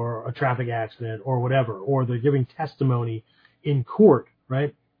or a traffic accident or whatever, or they're giving testimony in court,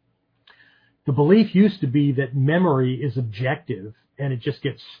 right? The belief used to be that memory is objective and it just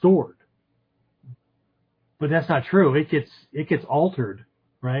gets stored. But that's not true. It gets altered,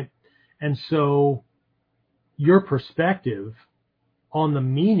 right? And so your perspective on the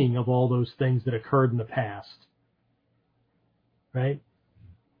meaning of all those things that occurred in the past, right,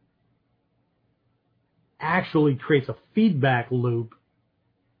 actually creates a feedback loop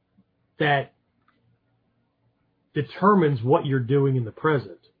that determines what you're doing in the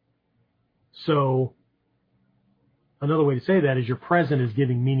present. So another way to say that is your present is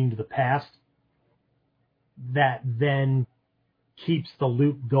giving meaning to the past that then keeps the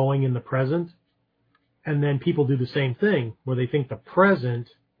loop going in the present. And then people do the same thing where they think the present,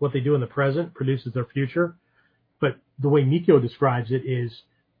 what they do in the present produces their future. But the way Mikkyo describes it is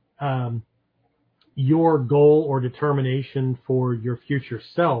your goal or determination for your future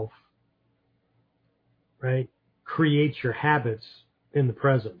self, right, creates your habits in the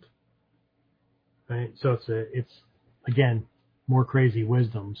present, right? So it's again, more crazy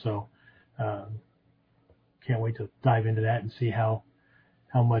wisdom. So can't wait to dive into that and see how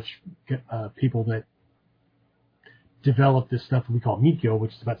much people that develop this stuff that we call Mikkyo,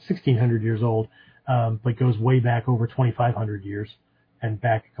 which is about 1,600 years old, but goes way back over 2,500 years and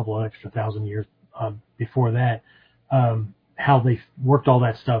back a couple of extra thousand years before that, how they worked all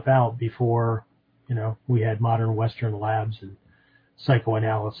that stuff out before, we had modern Western labs and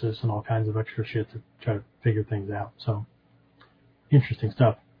psychoanalysis and all kinds of extra shit to try to figure things out. So interesting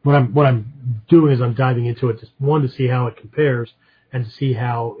stuff. What I'm doing is I'm diving into it, just one, to see how it compares and to see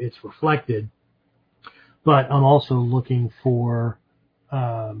how it's reflected. But I'm also looking for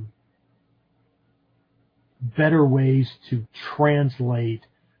better ways to translate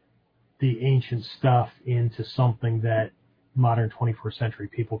the ancient stuff into something that modern 21st century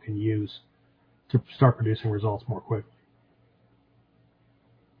people can use to start producing results more quickly.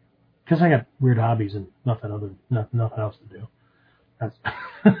 Because I got weird hobbies and nothing else to do.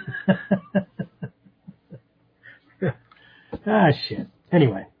 That's shit.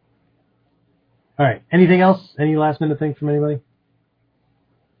 Anyway. All right. Anything else? Any last minute things from anybody?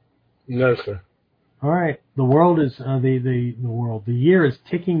 No, sir. All right. The world is the year is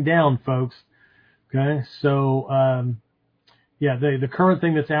ticking down, folks. Okay. So the current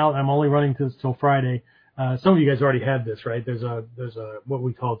thing that's out, I'm only running this till Friday. Some of you guys already have this, right? There's a what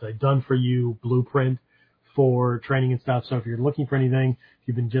we call a done for you blueprint for training and stuff. So if you're looking for anything, if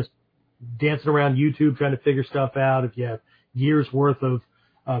you've been just dancing around YouTube trying to figure stuff out, if you have years worth of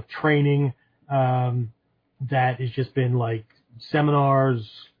training that has just been like seminars,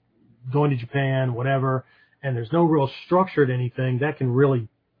 going to Japan, whatever, and there's no real structure to anything, that can really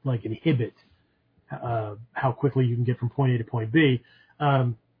like inhibit how quickly you can get from point A to point B.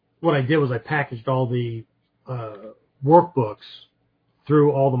 What I did was I packaged all the workbooks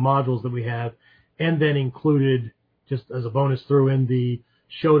through all the modules that we have, and then included, just as a bonus, threw in the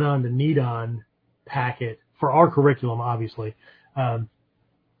Shodan to Nidan packet for our curriculum, obviously.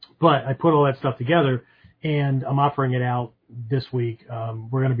 But I put all that stuff together, and I'm offering it out this week.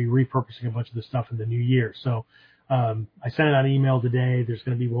 We're going to be repurposing a bunch of this stuff in the new year. So I sent out an email today. There's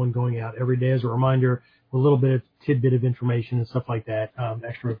going to be one going out every day as a reminder a little bit of tidbit of information and stuff like that,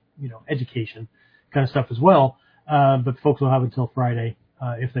 extra, education kind of stuff as well. But folks will have until Friday,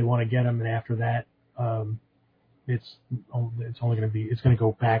 if they want to get them. And after that, it's going to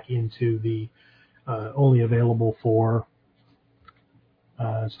go back into the, only available for,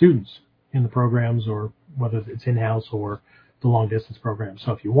 students in the programs, or whether it's in-house or the long distance program.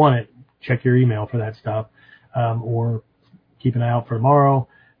 So if you want it, check your email for that stuff, or keep an eye out for tomorrow.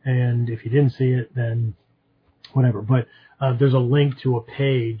 And if you didn't see it, then whatever. But there's a link to a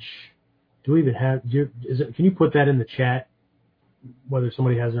page. Do we even have? Can you put that in the chat? Whether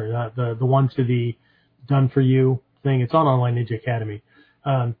somebody has it or not. The one to the done for you thing. It's on Online Ninja Academy,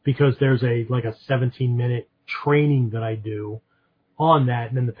 because there's a 17-minute training that I do on that,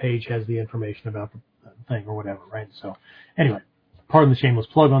 and then the page has the information about the thing or whatever, right? So anyway, pardon the shameless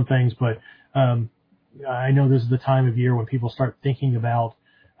plug on things, but I know this is the time of year when people start thinking about,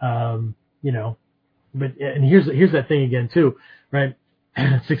 but and here's that thing again too, right?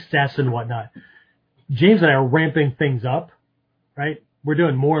 Success and whatnot. James and I are ramping things up, right? We're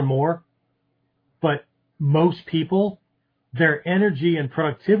doing more and more, but most people, their energy and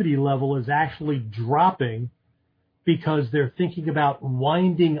productivity level is actually dropping because they're thinking about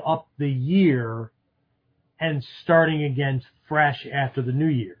winding up the year and starting again fresh after the new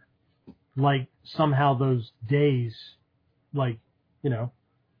year. Like somehow those days,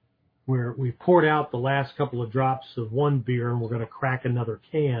 where we poured out the last couple of drops of one beer and we're going to crack another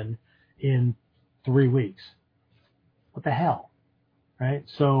can in 3 weeks. What the hell? Right?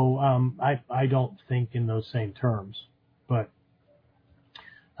 So I don't think in those same terms, but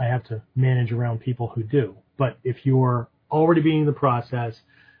I have to manage around people who do. But if you're already being in the process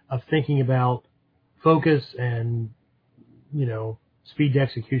of thinking about focus and, speed to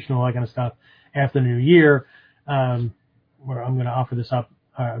execution, all that kind of stuff after the new year, where I'm going to offer this stuff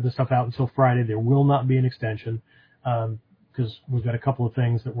out until Friday. There will not be an extension, because we've got a couple of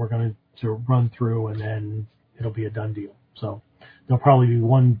things that we're going to run through, and then it'll be a done deal. So there'll probably be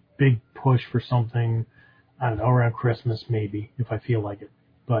one big push for something, I don't know, around Christmas maybe, if I feel like it.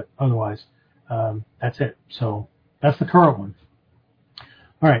 But otherwise, that's it. So that's the current one.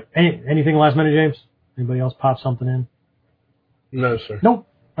 All right. Anything last minute, James? Anybody else pop something in? No, sir. Nope.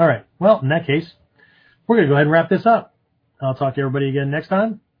 All right. Well, in that case, we're going to go ahead and wrap this up. I'll talk to everybody again next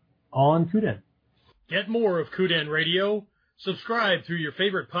time on KUDEN. Get more of KUDEN Radio. Subscribe through your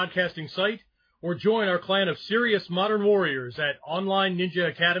favorite podcasting site, or join our clan of serious modern warriors at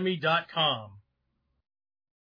OnlineNinjaAcademy.com.